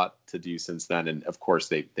had a lot to do since then. And of course,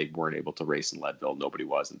 they weren't able to race in Leadville. Nobody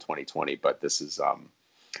was in 2020. But this is a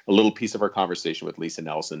little piece of our conversation with Lisa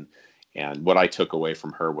Nelson. And what I took away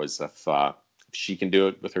from her was if she can do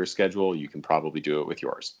it with her schedule, you can probably do it with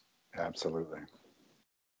yours. Absolutely.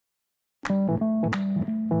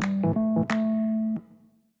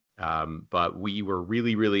 But we were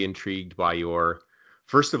really, really intrigued by your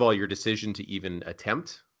first of all, your decision to even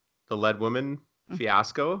attempt the Lead Woman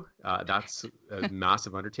fiasco. That's a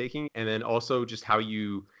massive undertaking. And then also just how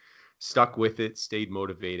you stuck with it, stayed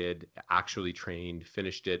motivated, actually trained,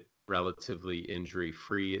 finished it relatively injury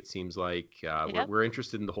free. It seems like we're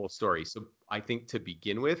interested in the whole story. So I think to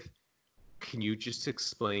begin with, can you just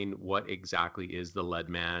explain what exactly is the Lead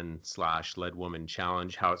Man / Lead Woman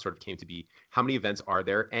Challenge, how it sort of came to be, how many events are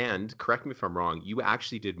there? And correct me if I'm wrong, you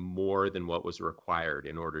actually did more than what was required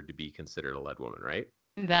in order to be considered a Lead Woman, right?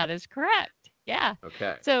 That is correct. Yeah.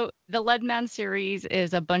 Okay. So the Lead Man Series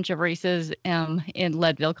is a bunch of races in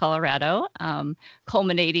Leadville, Colorado,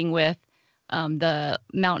 culminating with the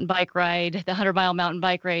mountain bike ride, the 100-mile mountain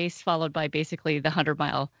bike race, followed by basically the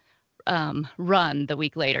 100-mile run the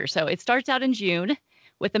week later. So it starts out in June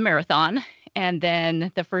with the marathon. And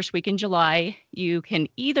then the first week in July, you can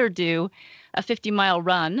either do a 50-mile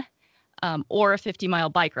run or a 50-mile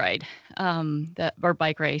bike ride or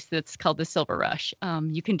bike race that's called the Silver Rush.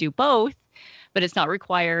 You can do both, but it's not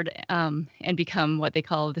required, and become what they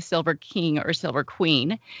call the Silver King or Silver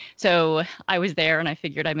Queen. So I was there and I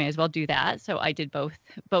figured I may as well do that. So I did both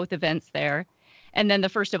events there. And then the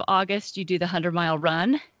 1st of August, you do the 100-mile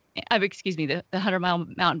run. The 100-mile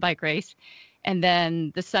mountain bike race. And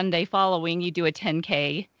then the Sunday following, you do a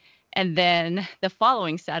 10K. And then the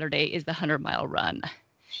following Saturday is the 100-mile run.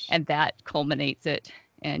 And that culminates it,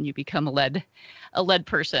 and you become a lead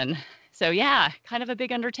person. So yeah, kind of a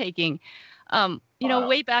big undertaking.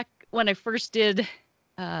 Way back when I first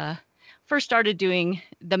started doing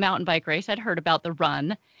the mountain bike race, I'd heard about the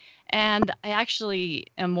run. And I actually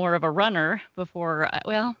am more of a runner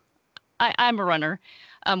I'm a runner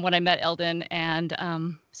when I met Eldon. And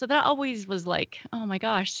so that always was like, oh my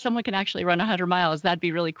gosh, someone can actually run 100 miles. That'd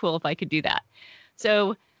be really cool if I could do that.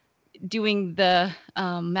 So doing the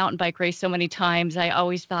mountain bike race so many times, I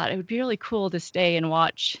always thought it would be really cool to stay and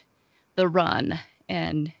watch the run.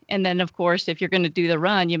 And then, of course, if you're going to do the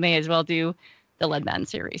run, you may as well do the Lead Man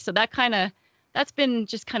Series. So that's been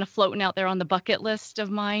just kind of floating out there on the bucket list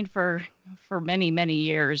of mine for many, many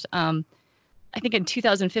years. I think in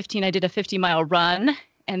 2015, I did a 50-mile run,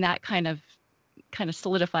 and that kind of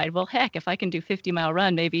solidified, well, heck, if I can do 50-mile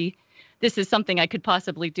run, maybe this is something I could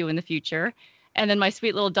possibly do in the future. And then my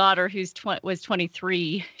sweet little daughter, who's was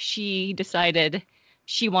 23, she decided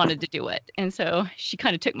she wanted to do it. And so she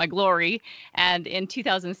kind of took my glory. And in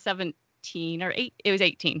 2018,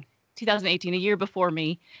 a year before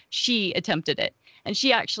me, she attempted it. And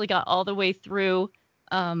she actually got all the way through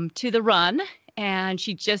to the run. And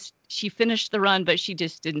she finished the run, but she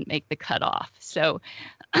just didn't make the cutoff. So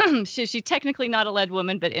she's technically not a Lead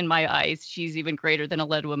Woman, but in my eyes, she's even greater than a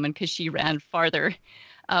Lead Woman because she ran farther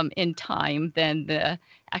in time than the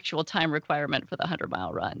actual time requirement for the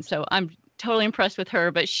 100-mile run. So I'm totally impressed with her,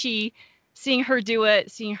 but seeing her do it,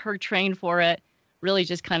 seeing her train for it, really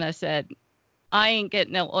just kind of said, I ain't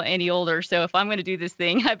getting any older. So if I'm going to do this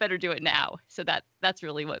thing, I better do it now. So that's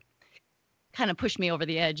really what kind of pushed me over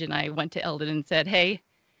the edge. And I went to Eldon and said, hey,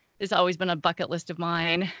 this has always been a bucket list of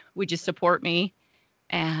mine. Would you support me?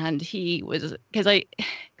 And he was,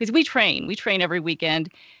 because we train every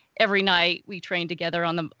weekend, every night we train together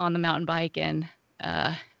on the mountain bike. And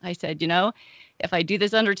I said, if I do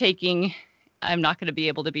this undertaking, I'm not going to be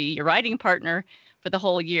able to be your riding partner for the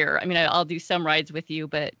whole year. I mean, I'll do some rides with you,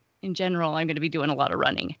 but in general, I'm going to be doing a lot of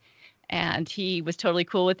running. And he was totally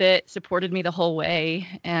cool with it, supported me the whole way,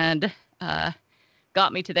 and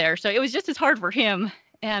got me to there. So it was just as hard for him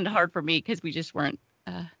and hard for me because we just weren't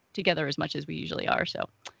together as much as we usually are. So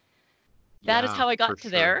that is how I got to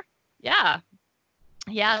there. Yeah.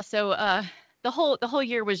 So the whole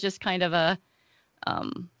year was just kind of a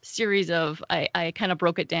series of, I kind of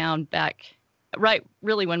broke it down back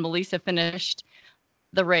really when Melissa finished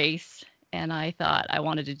the race, and I thought I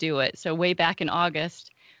wanted to do it. So way back in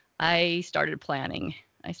August, I started planning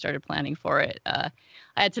for it. I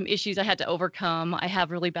had some issues I had to overcome. I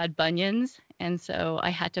have really bad bunions, and so I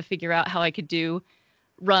had to figure out how I could do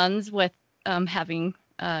runs with having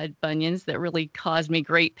bunions that really caused me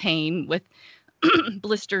great pain with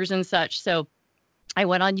blisters and such. So I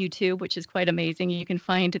went on YouTube, which is quite amazing. You can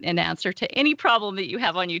find an answer to any problem that you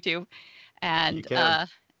have on YouTube, and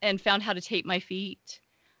found how to tape my feet,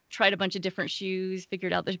 tried a bunch of different shoes,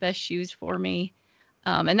 figured out the best shoes for me.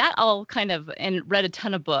 And that all and read a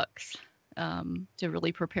ton of books to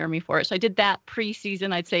really prepare me for it. So I did that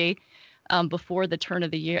pre-season, I'd say, before the turn of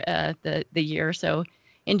the year, the year. So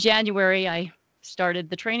in January, I started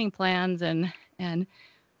the training plans, and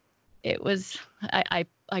it was, I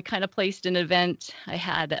kind of placed an event. I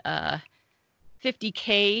had a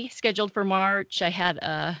 50K scheduled for March. I had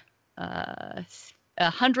a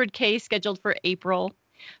 100K scheduled for April.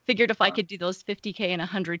 figured if I could do those 50K and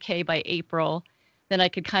 100K by April, then I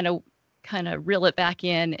could kind of reel it back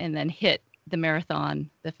in and then hit the marathon,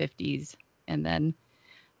 the 50s. And then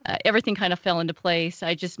everything kind of fell into place.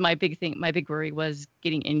 My big worry was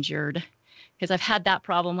getting injured, because I've had that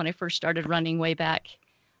problem when I first started running way back.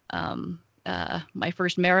 My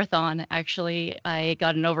first marathon, actually, I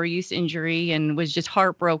got an overuse injury and was just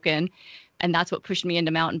heartbroken. And that's what pushed me into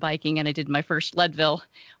mountain biking. And I did my first Leadville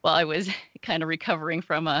while I was kind of recovering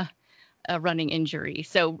from a running injury.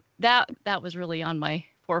 So that was really on my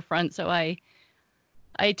forefront. So I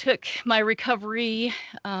took my recovery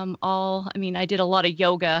I did a lot of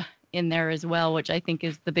yoga in there as well, which I think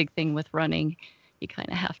is the big thing with running. You kind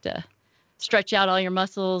of have to stretch out all your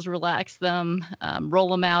muscles, relax them, roll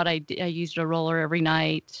them out. I used a roller every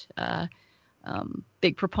night.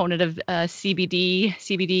 Big proponent of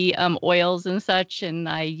CBD oils and such, and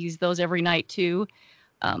I use those every night too.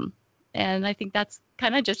 And I think that's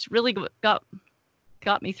kind of just really got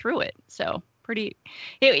me through it. So it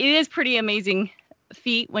is pretty amazing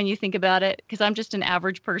feat when you think about it, because I'm just an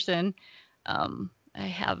average person. I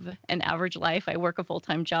have an average life. I work a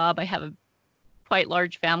full-time job. I have a quite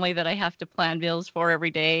large family that I have to plan bills for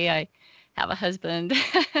every day. I have a husband,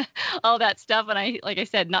 all that stuff. And like I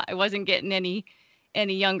said, I wasn't getting any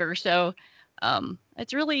younger. So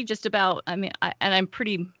it's really just about, I'm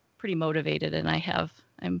pretty motivated, and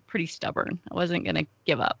I'm pretty stubborn. I wasn't going to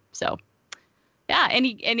give up. So yeah,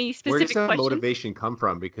 any specific Where does that questions? motivation come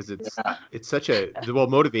from? Because it's such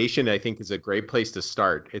motivation, I think, is a great place to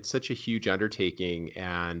start. It's such a huge undertaking,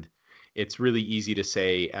 and it's really easy to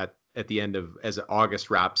say at the end of, as August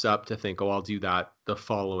wraps up, to think, oh, I'll do that the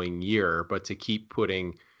following year. But to keep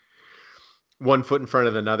putting one foot in front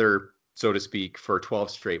of another, so to speak, for 12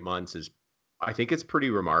 straight months I think it's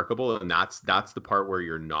pretty remarkable. And that's the part where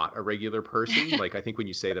you're not a regular person. Like, I think when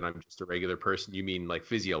you say that I'm just a regular person, you mean like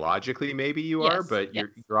physiologically maybe you are, but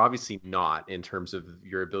you're obviously not, in terms of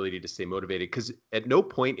your ability to stay motivated, because at no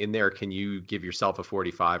point in there can you give yourself a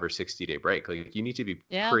 45 or 60-day break. Like, you need to be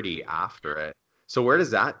pretty after it. So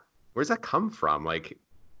where's that come from? Like,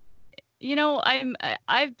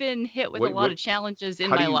 I've been hit with a lot of challenges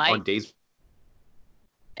in my life. On days.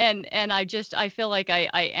 And I feel like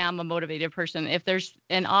I am a motivated person. If there's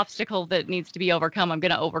an obstacle that needs to be overcome, I'm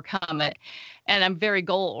going to overcome it. And I'm very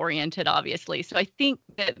goal oriented, obviously. So I think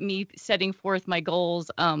that me setting forth my goals,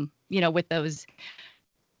 with those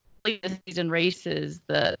season races,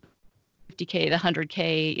 the 50K, the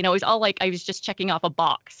 100K, it was all like I was just checking off a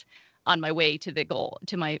box on my way to the goal,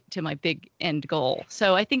 to my big end goal.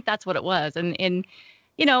 So I think that's what it was. And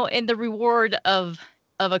the reward of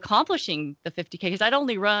accomplishing the 50K, because I'd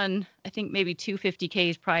only run, I think, maybe 2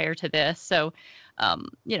 50Ks prior to this. So,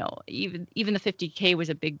 even the 50K was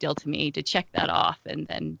a big deal to me, to check that off, and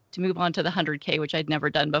then to move on to the 100K, which I'd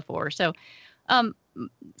never done before. So,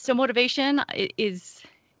 motivation is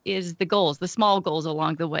the goals, the small goals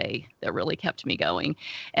along the way that really kept me going.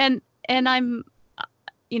 And I'm,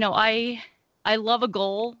 I love a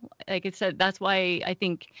goal. Like I said, that's why I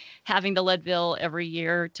think having the Leadville every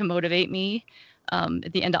year to motivate me.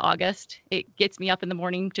 At the end of August, it gets me up in the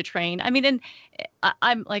morning to train. And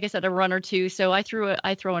I'm, like I said, a runner too, so I throw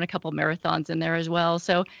in a couple marathons in there as well.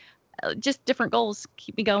 So just different goals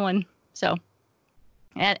keep me going. So,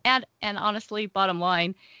 and honestly, bottom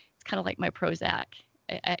line, it's kind of like my Prozac,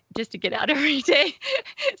 just to get out every day.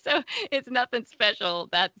 So it's nothing special.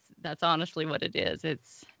 That's honestly what it is.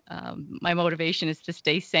 It's my motivation is to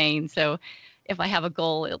stay sane. So if I have a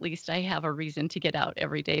goal, at least I have a reason to get out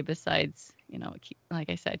every day. Besides, like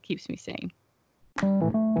I said, keeps me sane.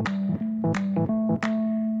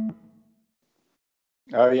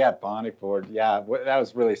 Oh yeah, Bonnie Ford. Yeah, that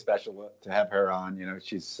was really special to have her on.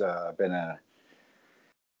 She's been a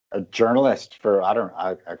journalist for I don't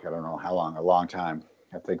know how long, a long time.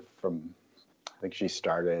 I think she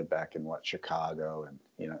started back in Chicago, and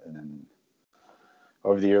and then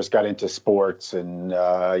over the years got into sports, and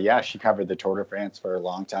she covered the Tour de France for a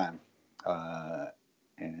long time.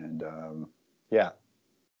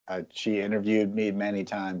 She interviewed me many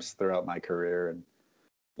times throughout my career,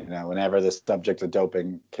 and whenever the subject of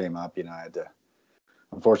doping came up, I had to,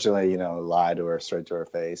 unfortunately, lie to her straight to her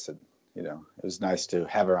face, and it was nice to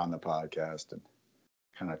have her on the podcast and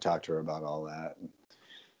kind of talk to her about all that.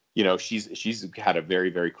 She's had a very,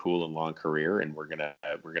 very cool and long career, and we're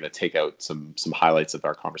gonna take out some highlights of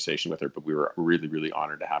our conversation with her. But we were really, really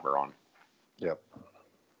honored to have her on. Yep.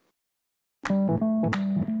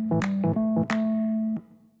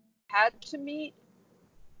 Had to meet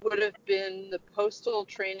would have been the postal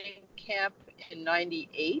training camp in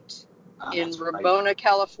 '98 in Ramona,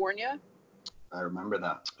 California. I remember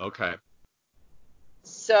that. Okay.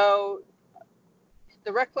 So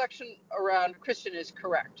the recollection around Christian is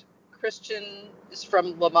correct. Christian is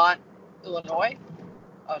from Lamont, Illinois,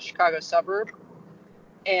 a Chicago suburb.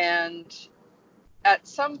 And at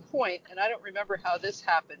some point, and I don't remember how this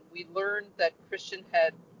happened, we learned that Christian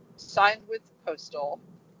had signed with Postal,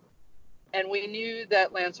 and we knew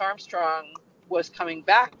that Lance Armstrong was coming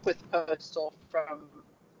back with Postal from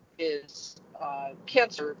his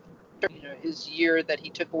cancer, his year that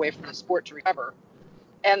he took away from the sport to recover.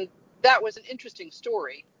 And that was an interesting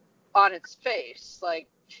story on its face. Like,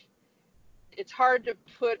 it's hard to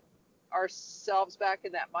put ourselves back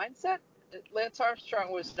in that mindset. Lance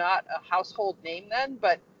Armstrong was not a household name then,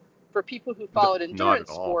 but for people who followed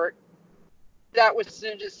endurance sport, that was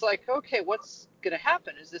just like, okay, what's going to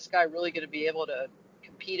happen? Is this guy really going to be able to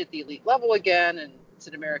compete at the elite level again? And it's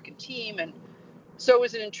an American team. And so it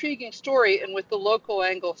was an intriguing story. And with the local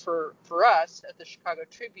angle for us at the Chicago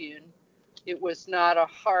Tribune, it was not a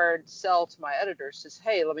hard sell to my editors. Says,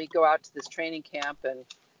 hey, let me go out to this training camp and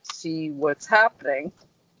see what's happening.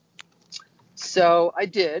 So I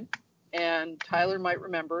did. And Tyler might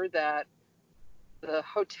remember that the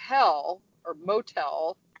hotel or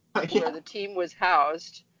motel where the team was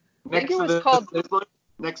housed, next to the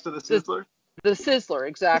Sizzler? The Sizzler,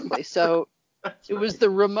 exactly. So it was the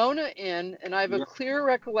Ramona Inn, and I have a clear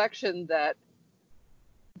recollection that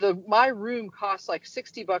my room cost like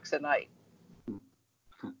 $60 a night.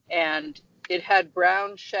 And it had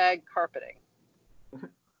brown shag carpeting.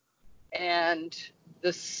 And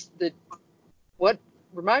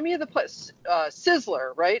remind me of the place,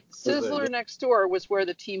 Sizzler, right? Sizzler next door was where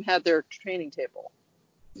the team had their training table.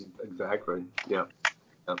 Exactly. Yeah.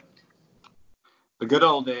 The good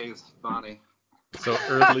old days, Bonnie. So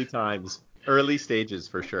early times, early stages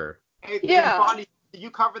for sure. Hey, Bonnie, did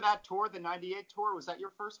you cover that tour, the 98 tour? Was that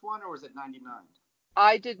your first one, or was it 99?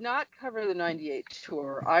 I did not cover the 98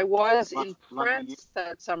 tour. I was in France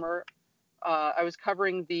that summer. I was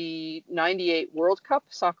covering the 98 World Cup,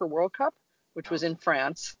 Soccer World Cup, which was in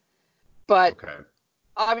France. But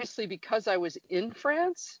obviously, because I was in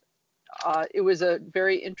France, it was a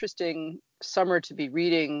very interesting summer to be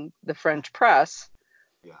reading the French press.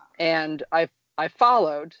 Yeah. And I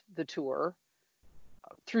followed the tour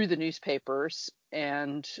through the newspapers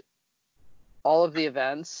and all of the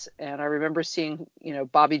events. And I remember seeing,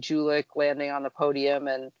 Bobby Julich landing on the podium.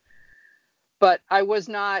 But I was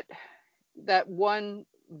not, that one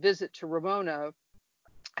visit to Ramona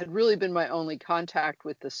had really been my only contact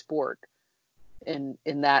with the sport in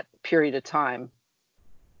that period of time.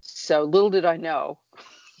 So little did I know,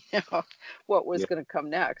 what was going to come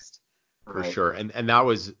next. For sure. And that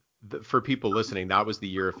was, for people listening, that was the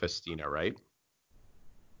year of Festina, right?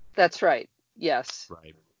 That's right. Yes.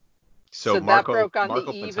 Right. So that broke on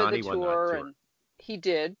the eve of the tour, and he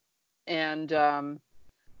did. And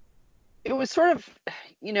it was sort of,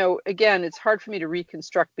 again, it's hard for me to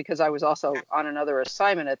reconstruct because I was also on another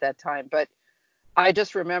assignment at that time. But I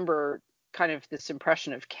just remember kind of this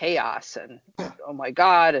impression of chaos and, oh my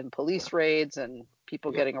God, and police raids and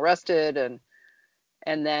people getting arrested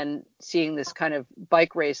and then seeing this kind of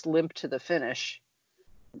bike race limp to the finish.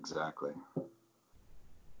 Exactly.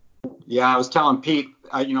 Yeah, I was telling Pete,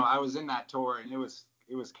 I was in that tour and it was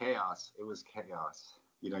chaos. It was chaos.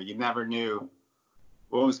 You never knew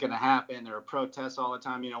what was going to happen. There were protests all the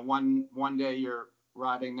time. One day you're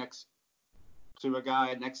riding next to a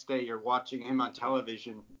guy, next day you're watching him on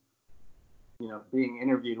television, being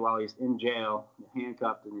interviewed while he's in jail,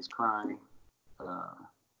 handcuffed, and he's crying.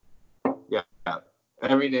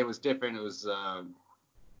 Every day was different. It was a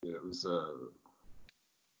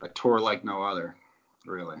tour like no other,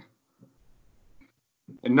 really.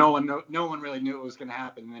 And no one really knew what was going to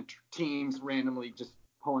happen. And then teams randomly just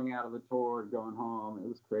pulling out of the tour and going home. It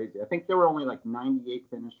was crazy. I think there were only like 98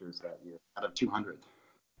 finishers that year out of 200.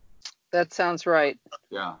 That sounds right.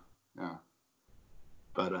 Yeah.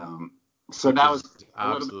 But so that was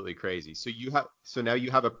absolutely crazy. So now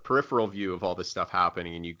you have a peripheral view of all this stuff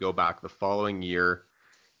happening, and you go back the following year.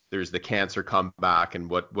 There's the cancer comeback and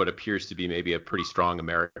what appears to be maybe a pretty strong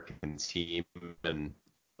American team, and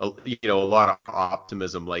a lot of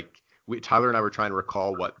optimism. Like Tyler and I were trying to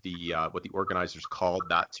recall what the organizers called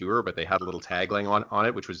that tour, but they had a little tagline on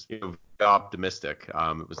it, which was very optimistic.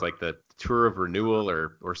 It was like the tour of renewal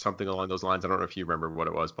or something along those lines. I don't know if you remember what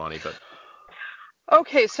it was, Bonnie, but.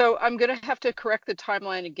 Okay, so I'm going to have to correct the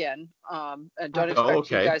timeline again. And don't expect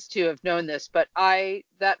you guys to have known this, but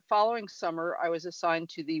that following summer, I was assigned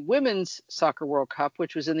to the Women's Soccer World Cup,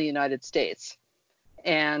 which was in the United States.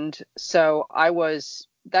 And so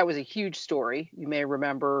that was a huge story. You may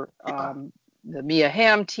remember the Mia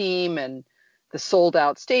Hamm team and the sold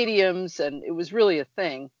out stadiums, and it was really a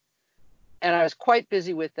thing. And I was quite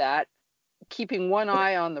busy with that, keeping one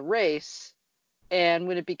eye on the race. And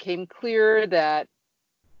when it became clear that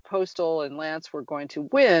Postal and Lance were going to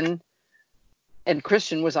win, and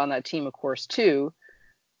Christian was on that team, of course, too,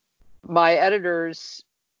 my editors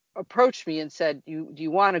approached me and said, do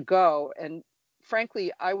you want to go? And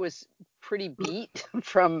frankly, I was pretty beat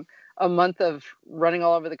from a month of running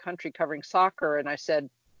all over the country covering soccer. And I said,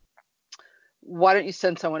 why don't you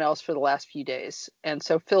send someone else for the last few days? And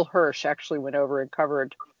so Phil Hirsch actually went over and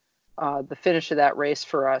covered the finish of that race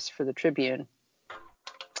for us for the Tribune.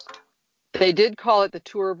 They did call it the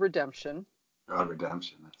Tour of Redemption. Oh,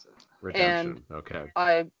 Redemption, that's it. Redemption, and okay.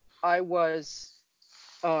 I was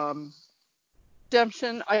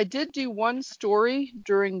Redemption. I did do one story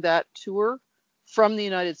during that tour from the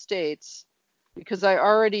United States because I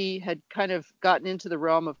already had kind of gotten into the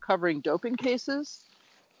realm of covering doping cases.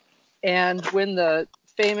 And when the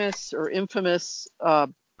famous or infamous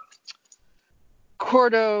the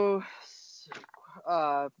cortisone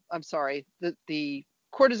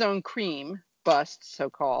cream bust,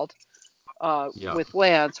 so-called, with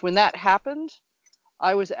Lance, when that happened,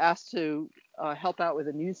 I was asked to help out with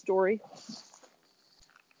a news story.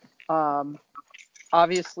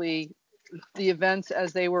 Obviously, the events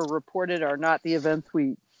as they were reported are not the events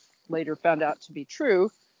we later found out to be true,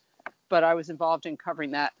 but I was involved in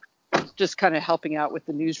covering that, just kind of helping out with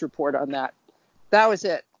the news report on that. That was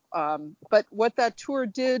it. But what that tour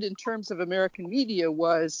did in terms of American media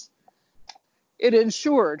was it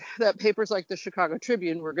ensured that papers like the Chicago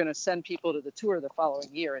Tribune were going to send people to the tour the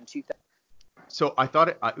following year in 2000. So I thought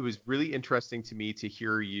it was really interesting to me to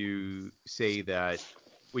hear you say that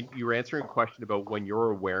when you were answering a question about when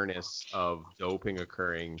your awareness of doping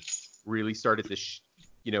occurring really started to,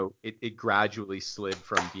 it gradually slid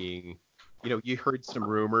from being, you heard some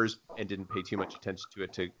rumors and didn't pay too much attention to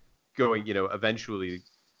it, to going, eventually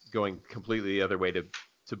going completely the other way to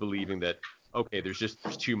believing that, okay, there's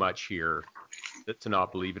too much here to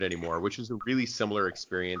not believe it anymore, which is a really similar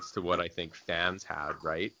experience to what I think fans had,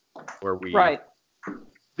 right? Where we, right.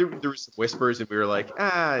 There were some whispers and we were like,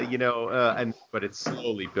 but it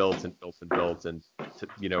slowly built and built and built. And,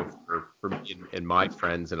 for me and my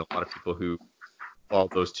friends and a lot of people who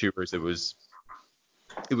followed those tours, it was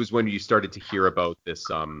when you started to hear about this,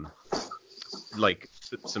 like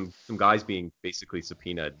some guys being basically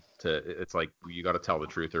subpoenaed it's like, you got to tell the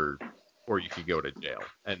truth or you could go to jail.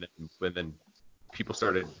 And then people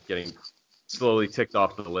started getting slowly ticked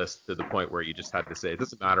off the list to the point where you just had to say, it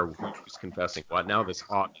doesn't matter who's confessing what. Now this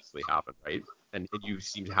obviously happened, right? And you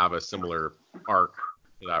seem to have a similar arc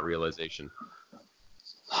to that realization.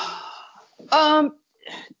 That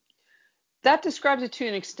describes it to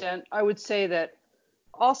an extent. I would say that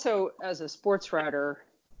also as a sports writer,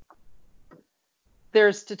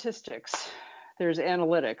 there's statistics, there's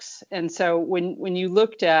analytics. And so when you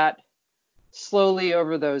looked at slowly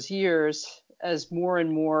over those years, as more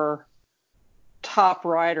and more top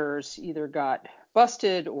riders either got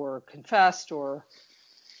busted or confessed or,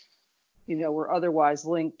 were otherwise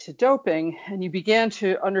linked to doping, and you began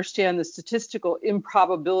to understand the statistical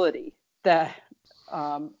improbability that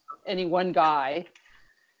any one guy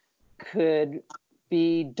could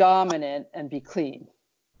be dominant and be clean.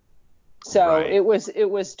 So right. it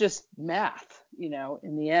was just math,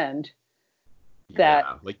 in the end.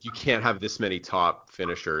 Like you can't have this many top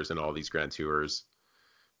finishers in all these Grand Tours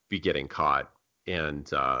be getting caught and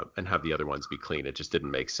have the other ones be clean. It just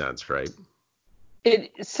didn't make sense, right? And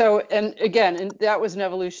that was an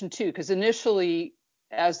evolution too, because initially,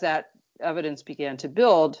 as that evidence began to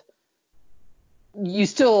build,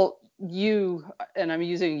 you and I'm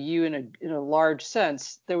using you in a large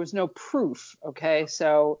sense, there was no proof. Okay,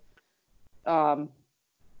 so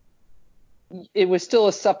it was still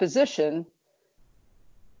a supposition.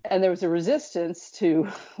 And there was a resistance to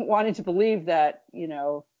wanting to believe that,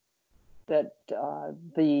 that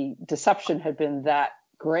the deception had been that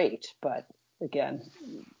great. But again,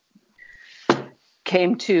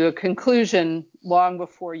 came to a conclusion long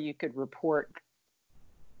before you could report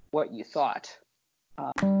what you thought.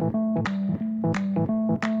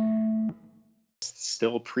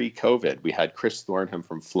 Still pre-COVID, we had Chris Thornham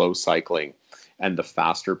from Flow Cycling and the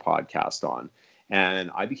Faster podcast on. And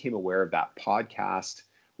I became aware of that podcast,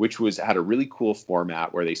 which had a really cool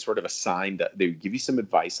format where they sort of they would give you some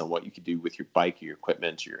advice on what you could do with your bike or your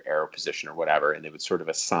equipment or your aero position or whatever, and they would sort of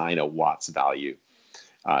assign a watts value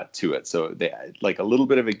to it. So they had like a little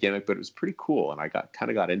bit of a gimmick, but it was pretty cool, and I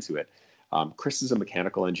got into it. Chris is a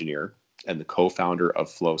mechanical engineer and the co-founder of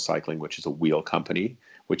Flow Cycling, which is a wheel company,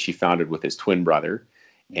 which he founded with his twin brother.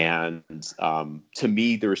 And to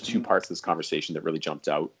me, there was two parts of this conversation that really jumped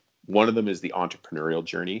out. One of them is the entrepreneurial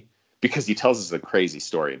journey, because he tells us a crazy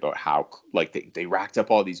story about how like they racked up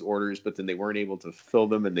all these orders, but then they weren't able to fill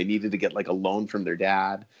them, and they needed to get like a loan from their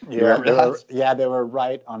dad. You Yeah, remember that? they were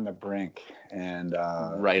right on the brink, and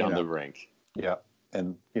Right on the brink. Yeah,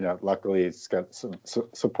 and luckily he's got some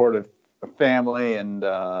supportive family,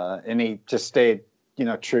 and he just stayed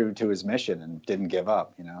true to his mission and didn't give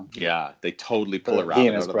up. Yeah, they totally pull it He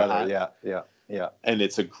and out his of the brother. hat. Yeah. And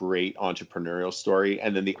it's a great entrepreneurial story.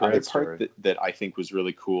 And then the Great other story. part that I think was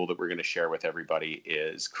really cool that we're going to share with everybody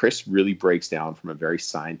is Chris really breaks down from a very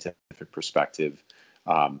scientific perspective,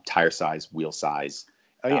 tire size, wheel size,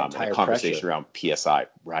 and tire a conversation pressure. around PSI,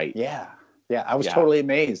 right? Yeah. I was totally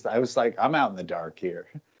amazed. I was like, I'm out in the dark here.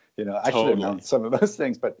 I should have known some of those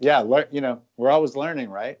things, but yeah, we're always learning,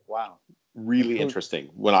 right? Wow. Really interesting.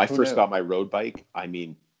 When I first knew? got my road bike, I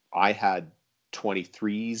mean, I had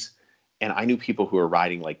 23s, and I knew people who were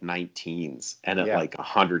riding like 19s and at like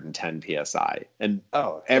 110 PSI, and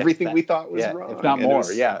everything we thought was wrong. If not And it more. was-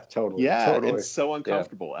 Totally. Yeah, Totally. it's so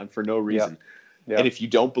uncomfortable and for no reason. Yeah. And if you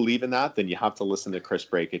don't believe in that, then you have to listen to Chris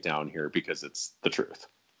break it down here, because it's the truth.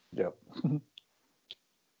 Yep.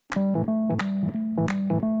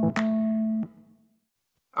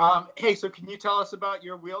 Hey, so can you tell us about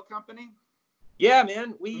your wheel company? Yeah,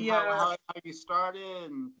 man. We how you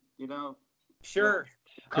started, and sure.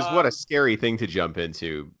 Because what a scary thing to jump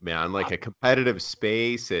into, man. Like a competitive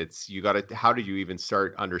space. How did you even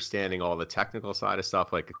start understanding all the technical side of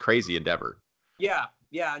stuff? Like a crazy endeavor. Yeah.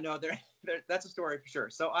 No, that's a story for sure.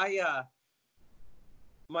 So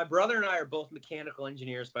my brother and I are both mechanical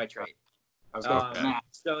engineers by trade.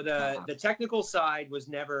 So the technical side was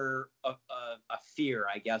never a fear,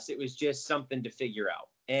 I guess. It was just something to figure out.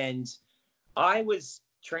 And I was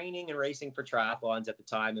training and racing for triathlons at the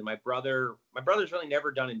time, and my brother's really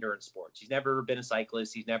never done endurance sports. He's never been a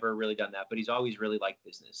cyclist. He's never really done that, but he's always really liked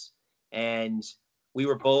business. And we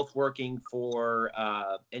were both working for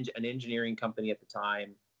an engineering company at the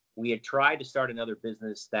time. We had tried to start another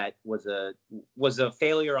business that was a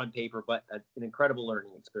failure on paper, but an incredible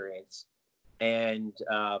learning experience. And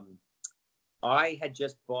I had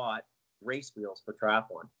just bought race wheels for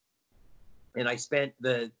triathlon, and I spent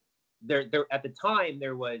there at the time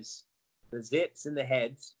there was the Zips and the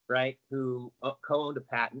Heads, right, who co-owned a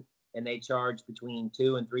patent, and they charged between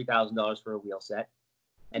 $2,000 and $3,000 for a wheel set.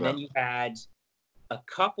 And then you had a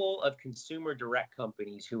couple of consumer direct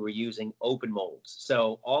companies who were using open molds.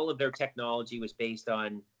 So all of their technology was based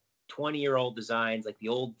on 20-year-old designs, like the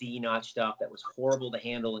old D-notch stuff that was horrible to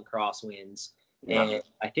handle in crosswinds. Yeah. And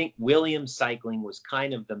I think Williams Cycling was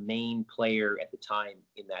kind of the main player at the time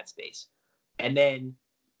in that space. And then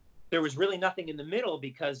there was really nothing in the middle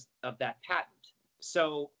because of that patent.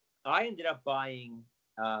 So I ended up buying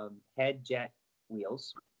Head Jet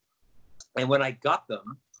wheels. And when I got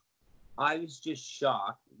them, I was just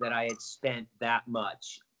shocked that I had spent that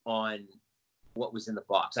much on what was in the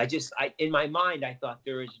box. In my mind, I thought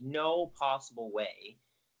there is no possible way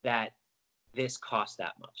that this cost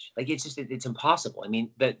that much. Like, it's impossible. I mean,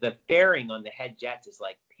 the fairing on the Head Jets is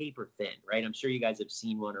like paper thin, right? I'm sure you guys have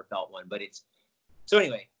seen one or felt one, but so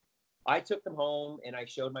anyway, I took them home and I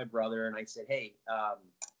showed my brother and I said, hey,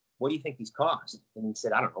 what do you think these cost? And he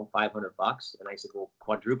said, I don't know, $500. And I said, well,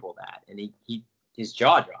 quadruple that. And his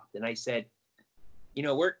jaw dropped. And I said,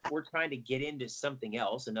 we're trying to get into something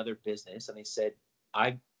else, another business. And I said,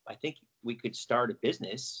 I think we could start a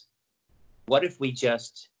business. What if we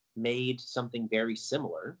just made something very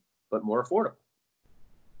similar, but more affordable?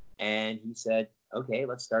 And he said, okay,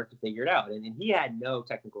 let's start to figure it out. And he had no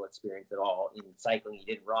technical experience at all in cycling. He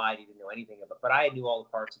didn't ride. He didn't know anything about it. But I knew all the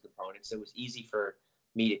parts and components. So it was easy for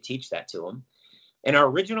me to teach that to him. And our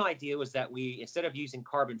original idea was that we, instead of using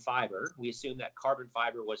carbon fiber, we assumed that carbon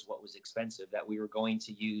fiber was what was expensive, that we were going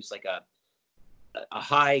to use like a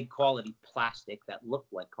high quality plastic that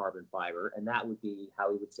looked like carbon fiber, and that would be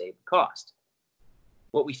how we would save the cost.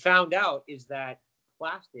 What we found out is that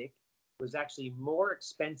plastic was actually more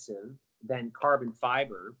expensive than carbon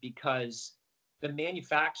fiber because the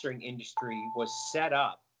manufacturing industry was set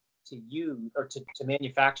up to use or to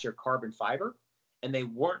manufacture carbon fiber, and they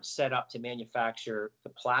weren't set up to manufacture the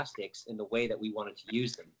plastics in the way that we wanted to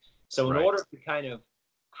use them. So in order to kind of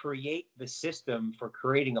create the system for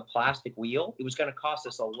creating a plastic wheel, it was going to cost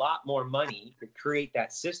us a lot more money to create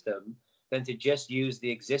that system than to just use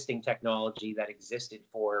the existing technology that existed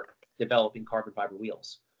for developing carbon fiber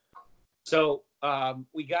wheels. So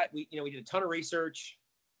we did a ton of research,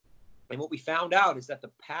 and what we found out is that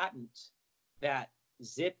the patent that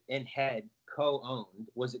Zip and Head co-owned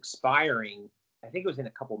was expiring. I think it was in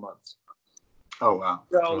a couple months. Oh, wow.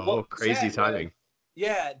 So Oh, crazy timing.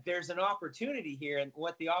 Yeah, there's an opportunity here. And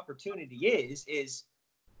what the opportunity is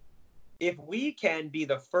if we can be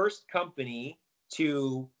the first company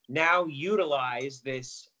to now utilize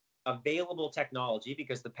this available technology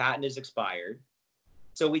because the patent is expired.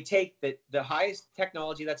 So we take the highest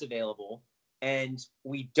technology that's available, and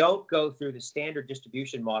we don't go through the standard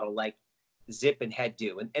distribution model like Zip and Head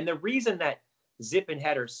do. And the reason that Zip and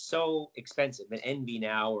Head are so expensive, and Envy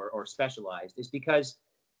now or Specialized, is because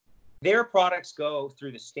their products go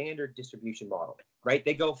through the standard distribution model, right?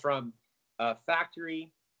 They go from a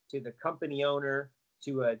factory to the company owner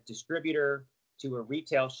to a distributor to a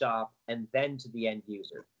retail shop and then to the end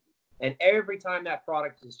user. And every time that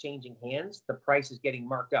product is changing hands, the price is getting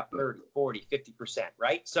marked up 30, 40, 50%,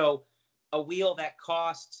 right? So a wheel that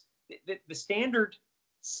costs, the standard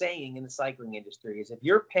saying in the cycling industry is if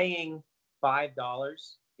you're paying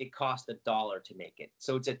 $5, it costs $1 to make it.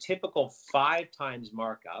 So it's a typical 5 times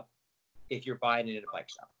markup if you're buying it at a bike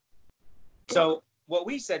shop. So what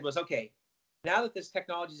we said was, okay, now that this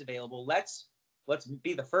technology is available, let's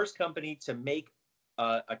be the first company to make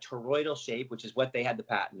a toroidal shape, which is what they had the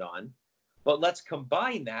patent on, but let's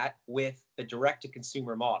combine that with the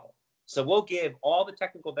direct-to-consumer model. So we'll give all the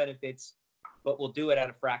technical benefits, but we'll do it at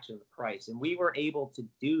a fraction of the price. And we were able to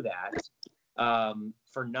do that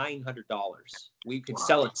for $900. We could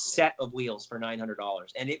sell a set of wheels for $900,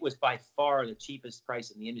 and it was by far the cheapest price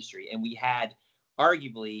in the industry. And we had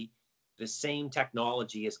arguably the same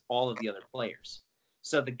technology as all of the other players.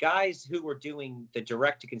 So the guys who were doing the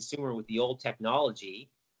direct to consumer with the old technology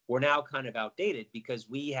were now kind of outdated because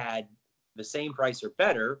we had the same price or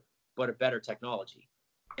better, but a better technology.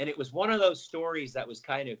 And it was one of those stories that was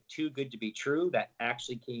kind of too good to be true that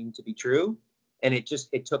actually came to be true. And it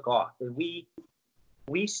took off. And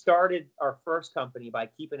we started our first company by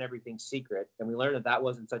keeping everything secret. And we learned that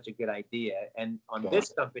wasn't such a good idea. And on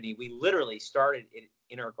this company, we literally started it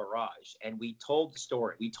in our garage and we told the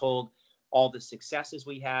story. We told all the successes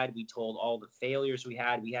we had. We told all the failures we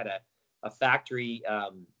had. We had a factory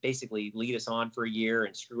basically lead us on for a year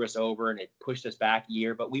and screw us over, and it pushed us back a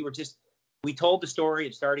year. But we told the story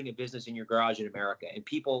of starting a business in your garage in America, and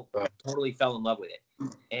people totally fell in love with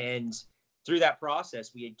it. And through that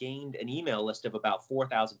process, we had gained an email list of about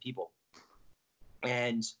 4,000 people.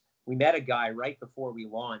 And we met a guy right before we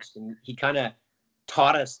launched, and he kind of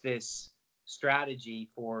taught us this strategy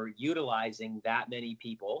for utilizing that many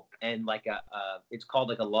people, and like it's called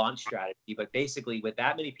like a launch strategy, but basically with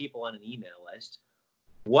that many people on an email list,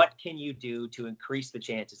 what can you do to increase the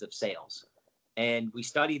chances of sales? And we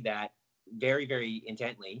studied that very, very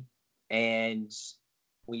intently, and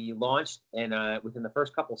we launched, and within the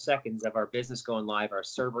first couple seconds of our business going live, our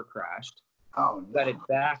server crashed. Oh, no. Got it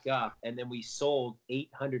back up, and then we sold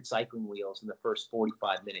 800 cycling wheels in the first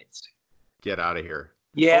 45 minutes. Get out of here.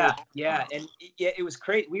 Yeah. And it was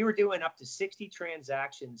great. We were doing up to 60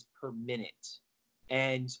 transactions per minute.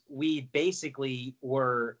 And we basically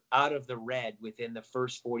were out of the red within the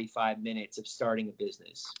first 45 minutes of starting a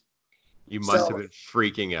business. You must have been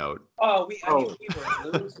freaking out. Oh, we were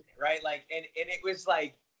losing it, right? Like, and it was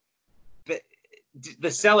like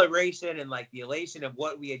the celebration and like the elation of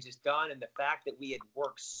what we had just done, and the fact that we had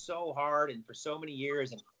worked so hard and for so many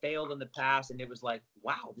years and failed in the past. And it was like,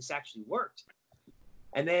 wow, this actually worked.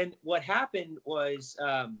 And then what happened was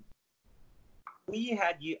our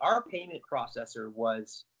payment processor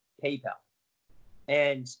was PayPal.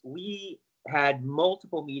 And we had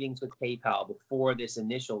multiple meetings with PayPal before this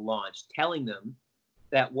initial launch, telling them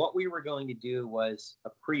that what we were going to do was a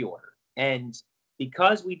pre-order. And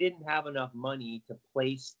because we didn't have enough money to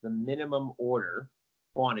place the minimum order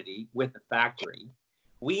quantity with the factory,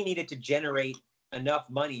 we needed to generate enough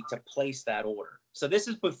money to place that order. So this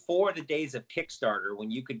is before the days of Kickstarter,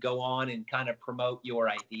 when you could go on and kind of promote your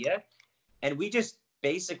idea. And we just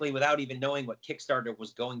basically, without even knowing what Kickstarter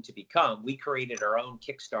was going to become, we created our own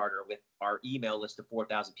Kickstarter with our email list of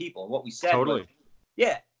 4,000 people. And what we said was,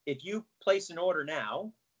 if you place an order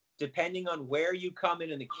now, depending on where you come in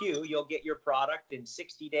the queue, you'll get your product in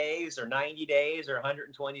 60 days or 90 days or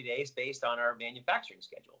 120 days based on our manufacturing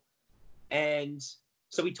schedule. And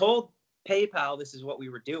so we told PayPal this is what we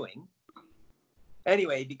were doing.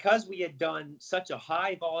 Anyway, because we had done such a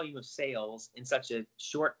high volume of sales in such a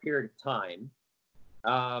short period of time,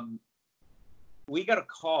 we got a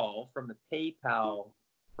call from the PayPal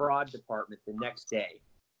fraud department the next day.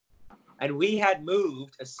 And we had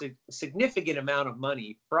moved a significant amount of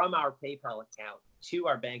money from our PayPal account to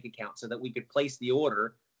our bank account so that we could place the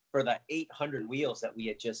order for the 800 wheels that we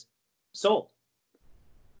had just sold.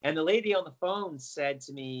 And the lady on the phone said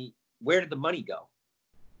to me, "Where did the money go?"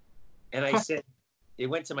 And I said, "It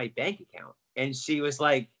went to my bank account." And she was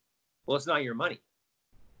like, well, it's not your money.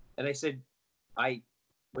 And I said, what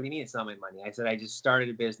do you mean it's not my money? I said, I just started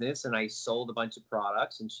a business and I sold a bunch of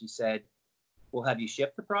products. And she said, well, have you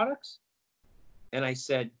shipped the products? And I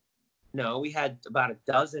said, no, we had about a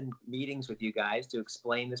dozen meetings with you guys to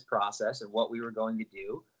explain this process and what we were going to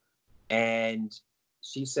do. And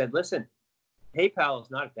she said, listen, PayPal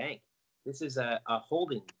is not a bank. This is a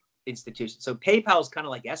holding institution. So PayPal is kind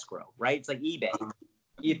of like escrow, right? It's like eBay.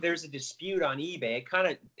 If there's a dispute on eBay,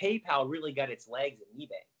 PayPal really got its legs in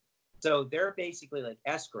eBay. So they're basically like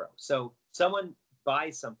escrow. So someone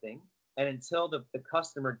buys something, and until the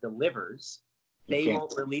customer delivers, they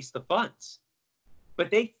won't release the funds. But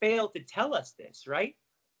they failed to tell us this, right?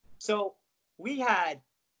 So we had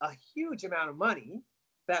a huge amount of money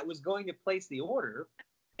that was going to place the order.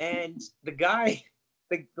 And the guy,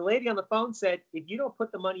 the lady on the phone said, if you don't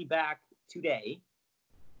put the money back today,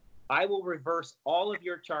 I will reverse all of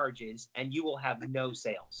your charges and you will have no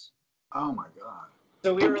sales. Oh my God.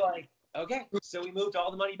 So we were like, okay. So we moved all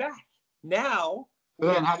the money back. Now we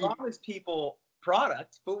promised people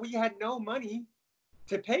product, but we had no money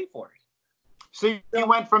to pay for it. So you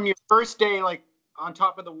went from your first day like on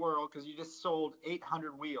top of the world because you just sold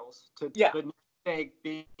 800 wheels to the next day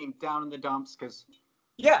being down in the dumps because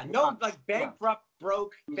bankrupt,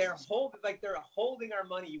 broke. They're holding our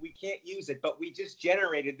money. We can't use it, but we just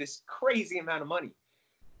generated this crazy amount of money.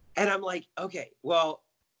 And I'm like, okay, well,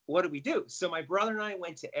 what do we do? So my brother and I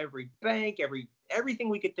went to every bank, everything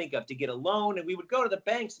we could think of to get a loan, and we would go to the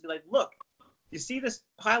banks and be like, look, you see this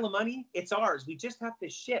pile of money? It's ours. We just have to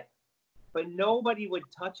ship. But nobody would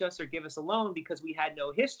touch us or give us a loan because we had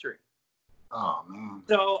no history. Oh, man.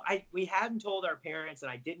 So we hadn't told our parents, and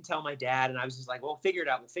I didn't tell my dad, and I was just like, well, we'll figure it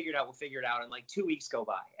out. And like 2 weeks go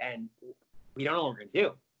by, and we don't know what we're going to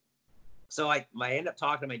do. So I ended up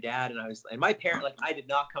talking to my dad, and my parents, like, I did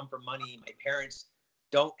not come from money. My parents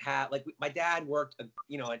don't have, like, my dad worked,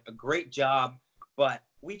 a great job, but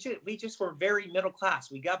we just were very middle class.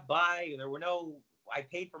 We got by. I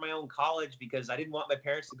paid for my own college because I didn't want my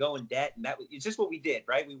parents to go in debt. And it's just what we did,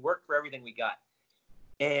 right? We worked for everything we got.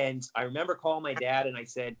 And I remember calling my dad and I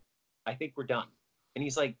said, I think we're done. And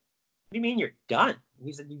he's like, what do you mean you're done? And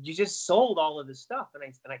he said, you just sold all of this stuff.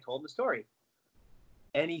 And I told him the story.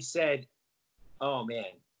 And he said, oh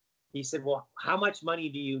man. He said, well, how much money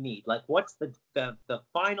do you need? Like, what's the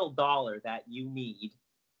final dollar that you need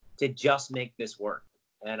to just make this work?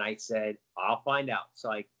 And I said, I'll find out.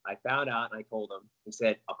 So I found out and I told him. He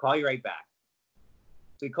said, I'll call you right back.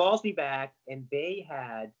 So he calls me back, and they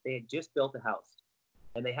had just built a house,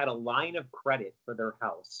 and they had a line of credit for their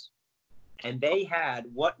house, and they had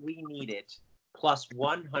what we needed plus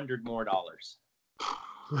 $100 more.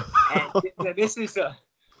 And this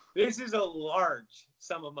is a large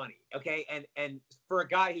sum of money, okay? And for a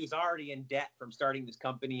guy who's already in debt from starting this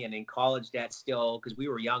company and in college debt still, because we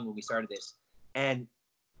were young when we started this, and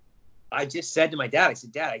I just said to my dad, I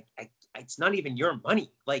said, Dad, it's not even your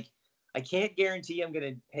money. Like, I can't guarantee I'm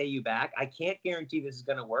going to pay you back. I can't guarantee this is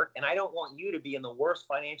going to work. And I don't want you to be in the worst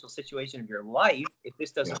financial situation of your life if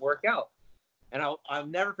this doesn't work out. And I'll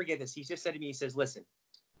never forget this. He just said to me, he says, listen,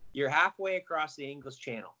 you're halfway across the English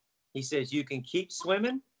Channel. He says, you can keep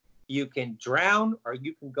swimming, you can drown, or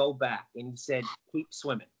you can go back. And he said, keep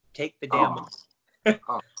swimming. Take the damn money.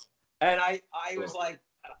 And I was like,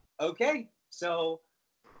 okay. So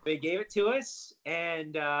they gave it to us,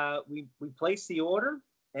 and we placed the order.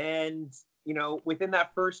 And, within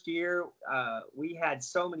that first year, we had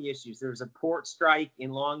so many issues. There was a port strike in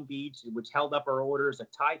Long Beach, which held up our orders. A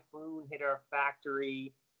typhoon hit our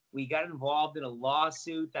factory. We got involved in a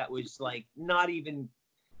lawsuit that was like not even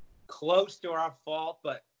close to our fault,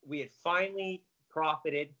 but we had finally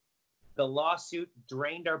profited. The lawsuit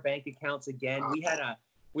drained our bank accounts again.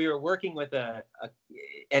 We were working with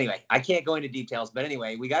anyway, I can't go into details, but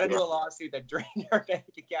anyway, we got into a lawsuit that drained our bank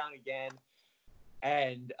account again.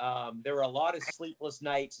 And there were a lot of sleepless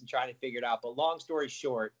nights and trying to figure it out. But long story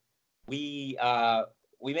short, we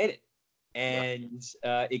made it, and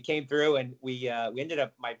it came through. And we ended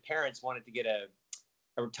up. My parents wanted to get a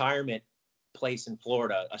retirement place in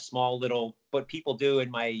Florida, a small little. What people do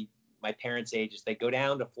in my parents' age is they go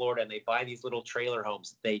down to Florida and they buy these little trailer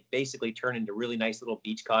homes. They basically turn into really nice little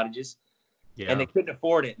beach cottages. Yeah. And they couldn't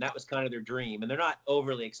afford it, and that was kind of their dream. And they're not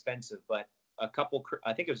overly expensive, but I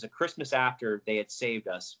think it was a Christmas after they had saved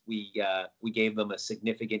us, we gave them a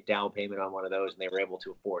significant down payment on one of those, and they were able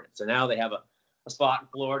to afford it. So now they have a spot in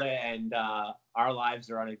Florida, and our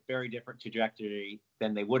lives are on a very different trajectory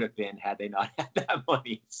than they would have been had they not had that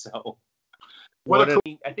money. So I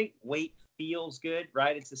think weight feels good,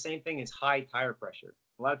 right? It's the same thing as high tire pressure.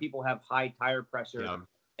 A lot of people have high tire pressure,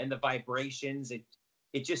 and the vibrations,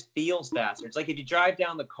 it just feels faster. It's like if you drive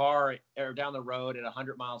down the car or down the road at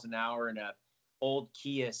 100 miles an hour in a old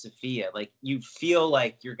Kia Sophia, like you feel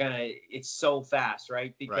like it's so fast,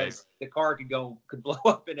 right? Because the car could blow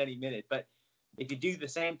up in any minute. But if you do the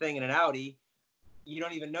same thing in an Audi, you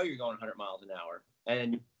don't even know you're going 100 miles an hour.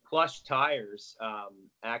 And plush tires,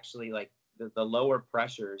 actually, like the lower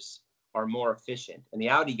pressures are more efficient. And the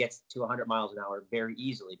Audi gets to 100 miles an hour very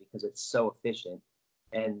easily because it's so efficient.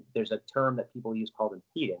 And there's a term that people use called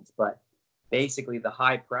impedance, but basically the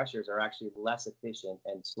high pressures are actually less efficient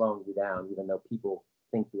and slowing you down, even though people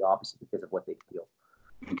think the opposite because of what they feel.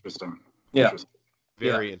 Interesting. Yeah. Interesting.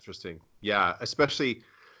 Very interesting. Yeah. Especially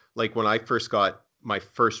like when I first got my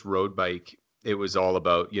first road bike, it was all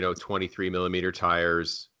about, 23 millimeter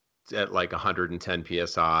tires at like 110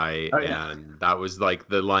 PSI. Oh, yeah. And that was like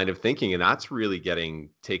the line of thinking. And that's really getting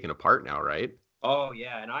taken apart now, right? Oh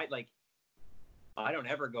yeah. And I don't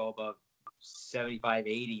ever go above 75,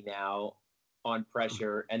 80 now on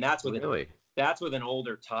pressure. And that's with that's with an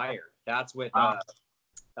older tire. That's with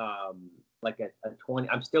like a 20.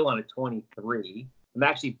 I'm still on a 23. I'm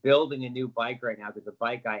actually building a new bike right now because the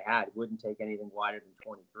bike I had wouldn't take anything wider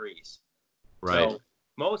than 23s. Right. So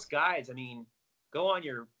most guys, I mean, go on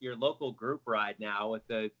your local group ride now with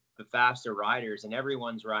the faster riders, and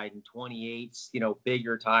everyone's riding 28s,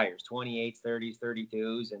 bigger tires, 28s, 30s,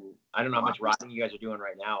 32s. And I don't know how much riding you guys are doing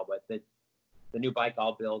right now, but the new bike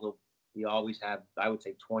I'll build you always have, I would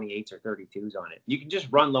say, 28s or 32s on it. You can just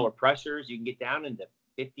run lower pressures. You can get down into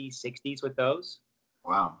 50s, 60s with those.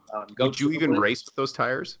 Wow. Would you even race with those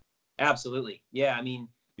tires? Absolutely. Yeah. I mean,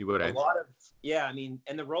 you would. And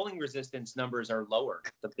the rolling resistance numbers are lower.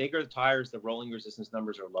 The bigger the tires, the rolling resistance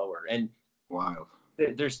numbers are lower. And wow.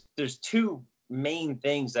 There's two main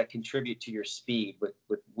things that contribute to your speed with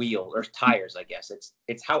wheel or tires, I guess.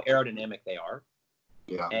 It's how aerodynamic they are.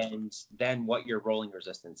 Yeah. And then what your rolling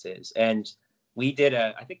resistance is. And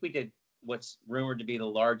I think we did what's rumored to be the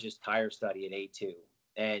largest tire study at A2.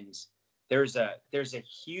 And there's a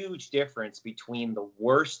huge difference between the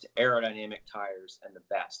worst aerodynamic tires and the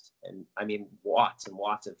best. And I mean, watts and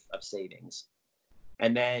watts of savings.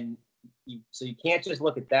 And then so you can't just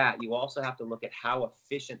look at that. You also have to look at how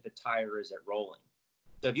efficient the tire is at rolling.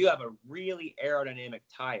 So if you have a really aerodynamic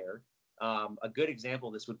tire, a good example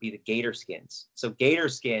of this would be the Gator skins. So Gator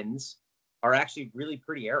skins are actually really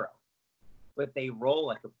pretty aero, but they roll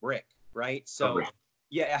like a brick, right? So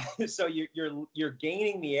yeah, so you're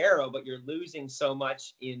gaining the aero, but you're losing so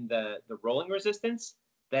much in the rolling resistance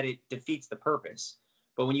that it defeats the purpose.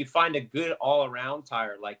 But when you find a good all-around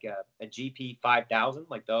tire like a GP 5000,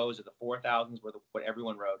 like those, or the 4000s, what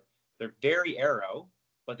everyone rode, they're very aero,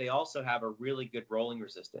 but they also have a really good rolling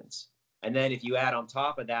resistance. And then if you add on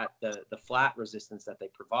top of that the flat resistance that they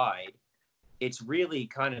provide, it's really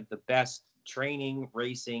kind of the best training,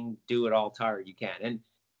 racing, do-it-all tire you can. And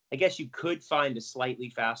I guess you could find a slightly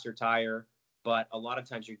faster tire, but a lot of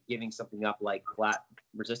times you're giving something up like flat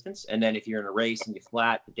resistance. And then if you're in a race and you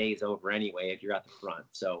flat, the day is over anyway if you're at the front.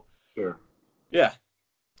 So, sure. Yeah.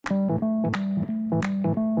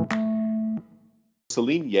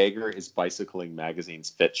 Celine Yeager is Bicycling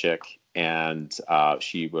Magazine's Fit Chick, and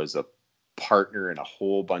she was a partner in a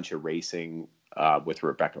whole bunch of racing with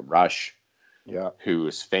Rebecca Rush, who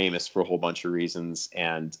is famous for a whole bunch of reasons.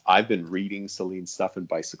 And I've been reading Celine's stuff in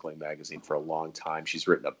Bicycling Magazine for a long time. She's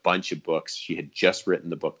written a bunch of books. She had just written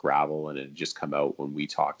the book Gravel, and it had just come out when we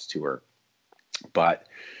talked to her. But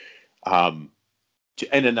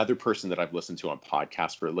and another person that I've listened to on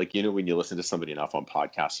podcasts for, like, when you listen to somebody enough on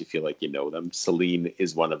podcasts, you feel like you know them. Celine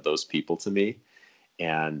is one of those people to me.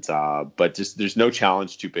 And but just there's no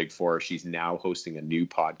challenge too big for her. She's now hosting a new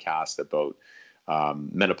podcast about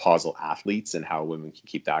menopausal athletes and how women can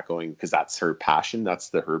keep that going, because that's her passion.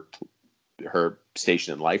 That's her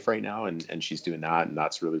station in life right now. And she's doing that. And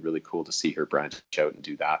that's really, really cool to see her branch out and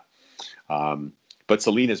do that. But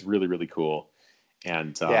Celine is really, really cool.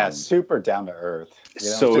 And super down to earth.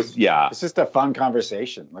 So it's just a fun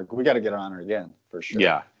conversation. Like, we got to get her on her again for sure.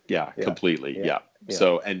 Yeah, completely. Yeah.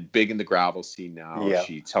 So, and big in the gravel scene now. Yeah.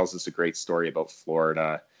 She tells us a great story about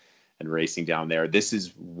Florida and racing down there. This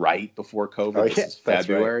is right before COVID. This is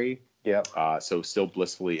February. Right. Yeah. So still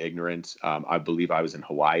blissfully ignorant. I believe I was in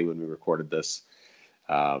Hawaii when we recorded this.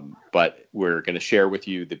 But we're going to share with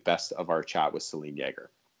you the best of our chat with Celine Yeager.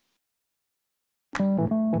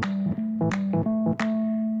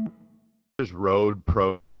 There's road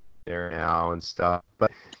pro there now and stuff, but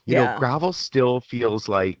you know, gravel still feels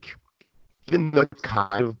like, even though it's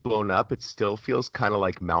kind of blown up, it still feels kind of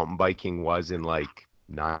like mountain biking was in like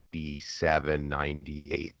 97,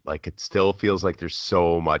 98. Like, it still feels like there's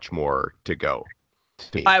so much more to go.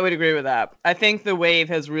 I would agree with that. I think the wave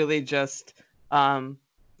has really just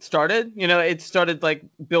started. It started like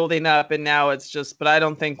building up, and now it's just. But I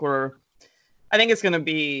don't think I think it's going to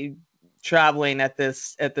be traveling at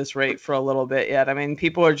this rate for a little bit yet. I mean,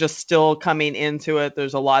 people are just still coming into it.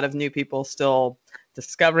 There's a lot of new people still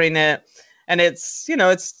discovering it, and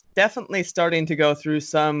it's definitely starting to go through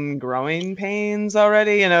some growing pains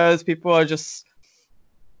already. As people are just.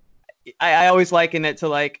 I always liken it to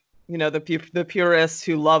like. The purists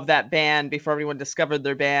who love that band before everyone discovered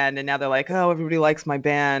their band, and now they're like, oh, everybody likes my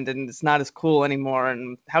band, and it's not as cool anymore.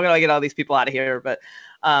 And how can I get all these people out of here? But,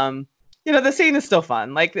 the scene is still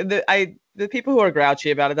fun. Like the people who are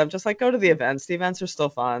grouchy about it, I'm just like, go to the events. The events are still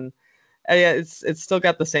fun. Yeah, it's still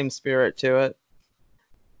got the same spirit to it,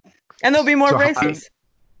 and there'll be more races.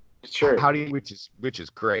 Sure. Which is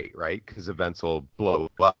great, right? Because events will blow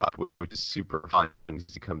up, which is super fun.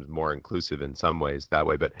 It becomes more inclusive in some ways that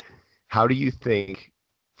way. But how do you think,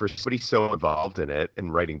 for somebody so involved in it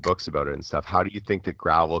and writing books about it and stuff, how do you think that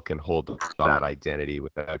Gravel can hold that identity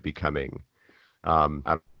without becoming, I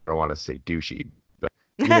don't want to say douchey, but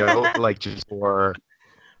like just more.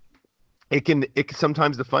 It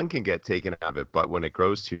sometimes the fun can get taken out of it, but when it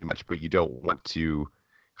grows too much, but you don't want to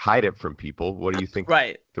hide it from people. What do you think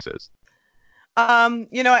this is?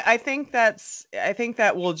 I think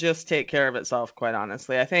that will just take care of itself, quite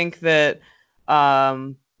honestly. I think that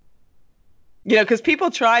because people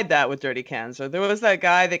tried that with Dirty Cancer. There was that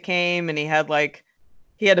guy that came and he had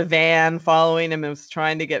a van following him and was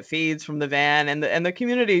trying to get feeds from the van, and the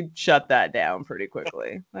community shut that down pretty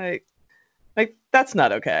quickly. Like that's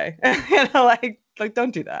not okay. Like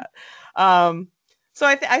don't do that. So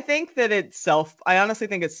I think that I honestly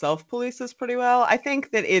think it self-polices pretty well. I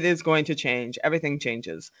think that it is going to change. Everything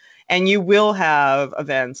changes. And you will have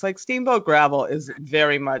events like Steamboat Gravel is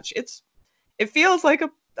very much, it feels like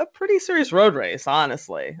a pretty serious road race,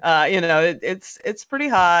 honestly. It's pretty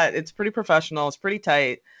hot. It's pretty professional. It's pretty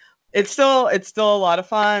tight. It's still a lot of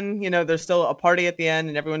fun. There's still a party at the end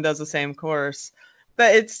and everyone does the same course.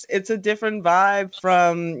 But it's a different vibe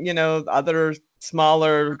from, other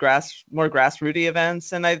smaller more grassrooty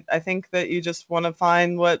events, and I think that you just want to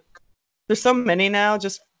find there's so many now.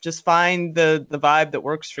 Just find the vibe that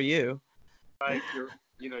works for you. Right.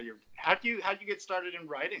 How do you get started in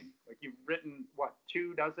writing? Like you've written what,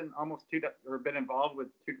 24, almost 24, or been involved with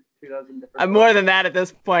 24 different. I'm more than that at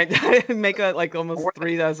this point. I make like almost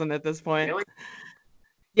 36 at this point. Really?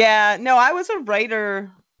 Yeah. No, I was a writer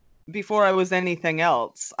before I was anything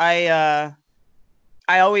else. I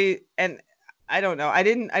always I don't know. I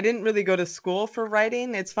didn't really go to school for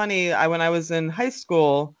writing. It's funny. When I was in high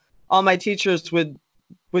school, all my teachers would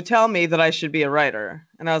tell me that I should be a writer,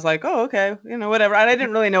 and I was like, oh, okay, whatever. I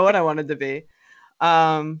didn't really know what I wanted to be.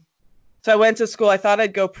 So I went to school. I thought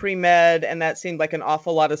I'd go pre-med, and that seemed like an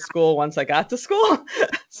awful lot of school once I got to school.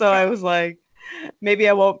 So I was like, maybe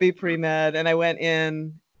I won't be pre-med. And I went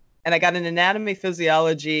in, and I got an anatomy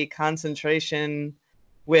physiology concentration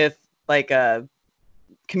with like a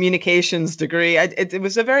communications degree. It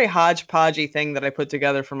was a very hodgepodgey thing that I put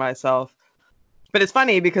together for myself. But it's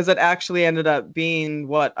funny because it actually ended up being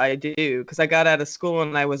what I do, because I got out of school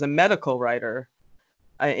and I was a medical writer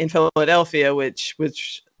in Philadelphia, which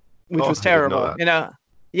was terrible.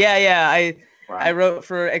 Yeah. I wrote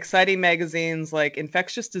for exciting magazines like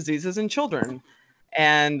Infectious Diseases in Children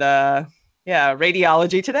and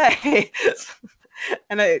Radiology Today.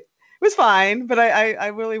 And it was fine, but I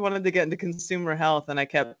really wanted to get into consumer health, and I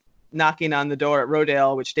kept knocking on the door at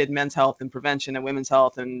Rodale, which did men's health and prevention and women's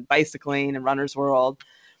health and bicycling and Runner's World.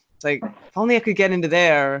 It's like, if only I could get into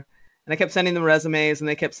there. And I kept sending them resumes, and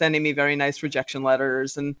they kept sending me very nice rejection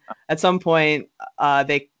letters. And at some point,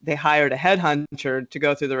 they hired a headhunter to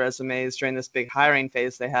go through the resumes during this big hiring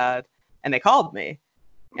phase they had, and they called me.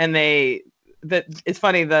 And it's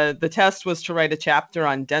funny, the test was to write a chapter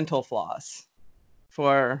on dental floss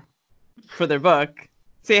for their book.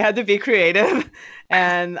 So you had to be creative,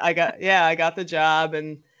 and I got the job,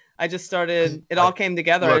 and I just started. It all came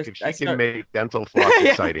together. Look, if she can make dental floss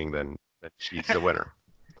exciting, then she's the winner.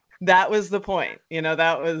 That was the point.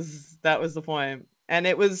 That was the point, and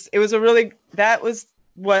it was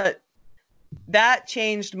that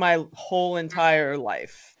changed my whole entire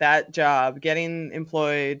life. That job, getting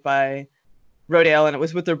employed by Rodale, and it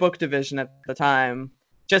was with their book division at the time.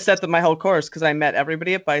 Just set my whole course because I met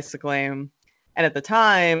everybody at Bicycling. And at the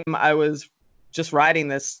time, I was just riding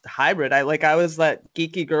this hybrid. I was that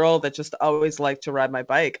geeky girl that just always liked to ride my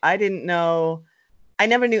bike. I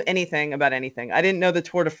never knew anything about anything. I didn't know the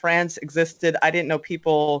Tour de France existed. I didn't know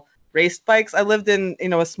people raced bikes. I lived in,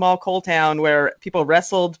 a small coal town where people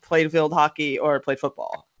wrestled, played field hockey, or played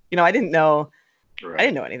football. I didn't know I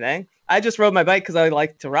didn't know anything. I just rode my bike because I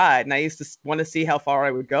like to ride, and I used to want to see how far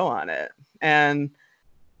I would go on it. And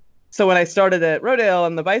so when I started at Rodale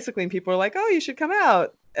and the bicycling, people were like, "Oh, you should come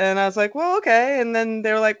out." And I was like, "Well, okay." And then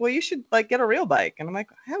they were like, "Well, you should like get a real bike." And I'm like,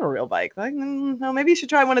 "I have a real bike." They're like, "No, maybe you should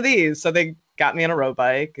try one of these." So they got me on a road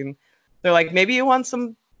bike, and they're like, "Maybe you want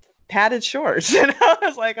some padded shorts." And I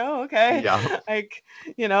was like, "Oh, okay." Yeah. Like,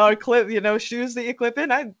 or clip, shoes that you clip in.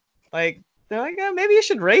 They're like, "Yeah, maybe you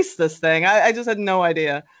should race this thing." I just had no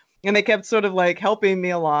idea. And they kept sort of like helping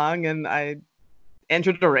me along, and I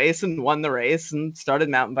entered a race and won the race and started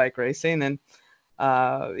mountain bike racing. And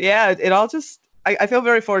it all just, I feel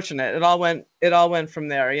very fortunate. It all went from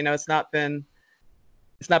there. It's not been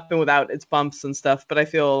without its bumps and stuff, but I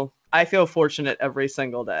feel fortunate every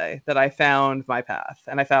single day that I found my path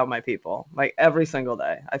and I found my people. Like every single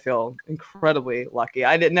day, I feel incredibly lucky.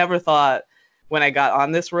 I never thought when I got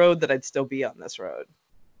on this road that I'd still be on this road.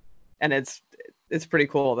 And it's pretty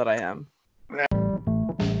cool that I am.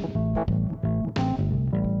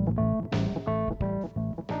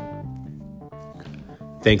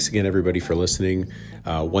 Thanks again, everybody, for listening.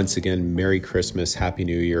 Once again, Merry Christmas, Happy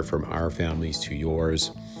New Year from our families to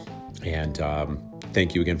yours. And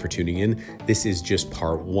thank you again for tuning in. This is just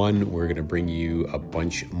part one. We're going to bring you a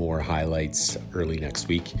bunch more highlights early next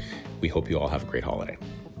week. We hope you all have a great holiday.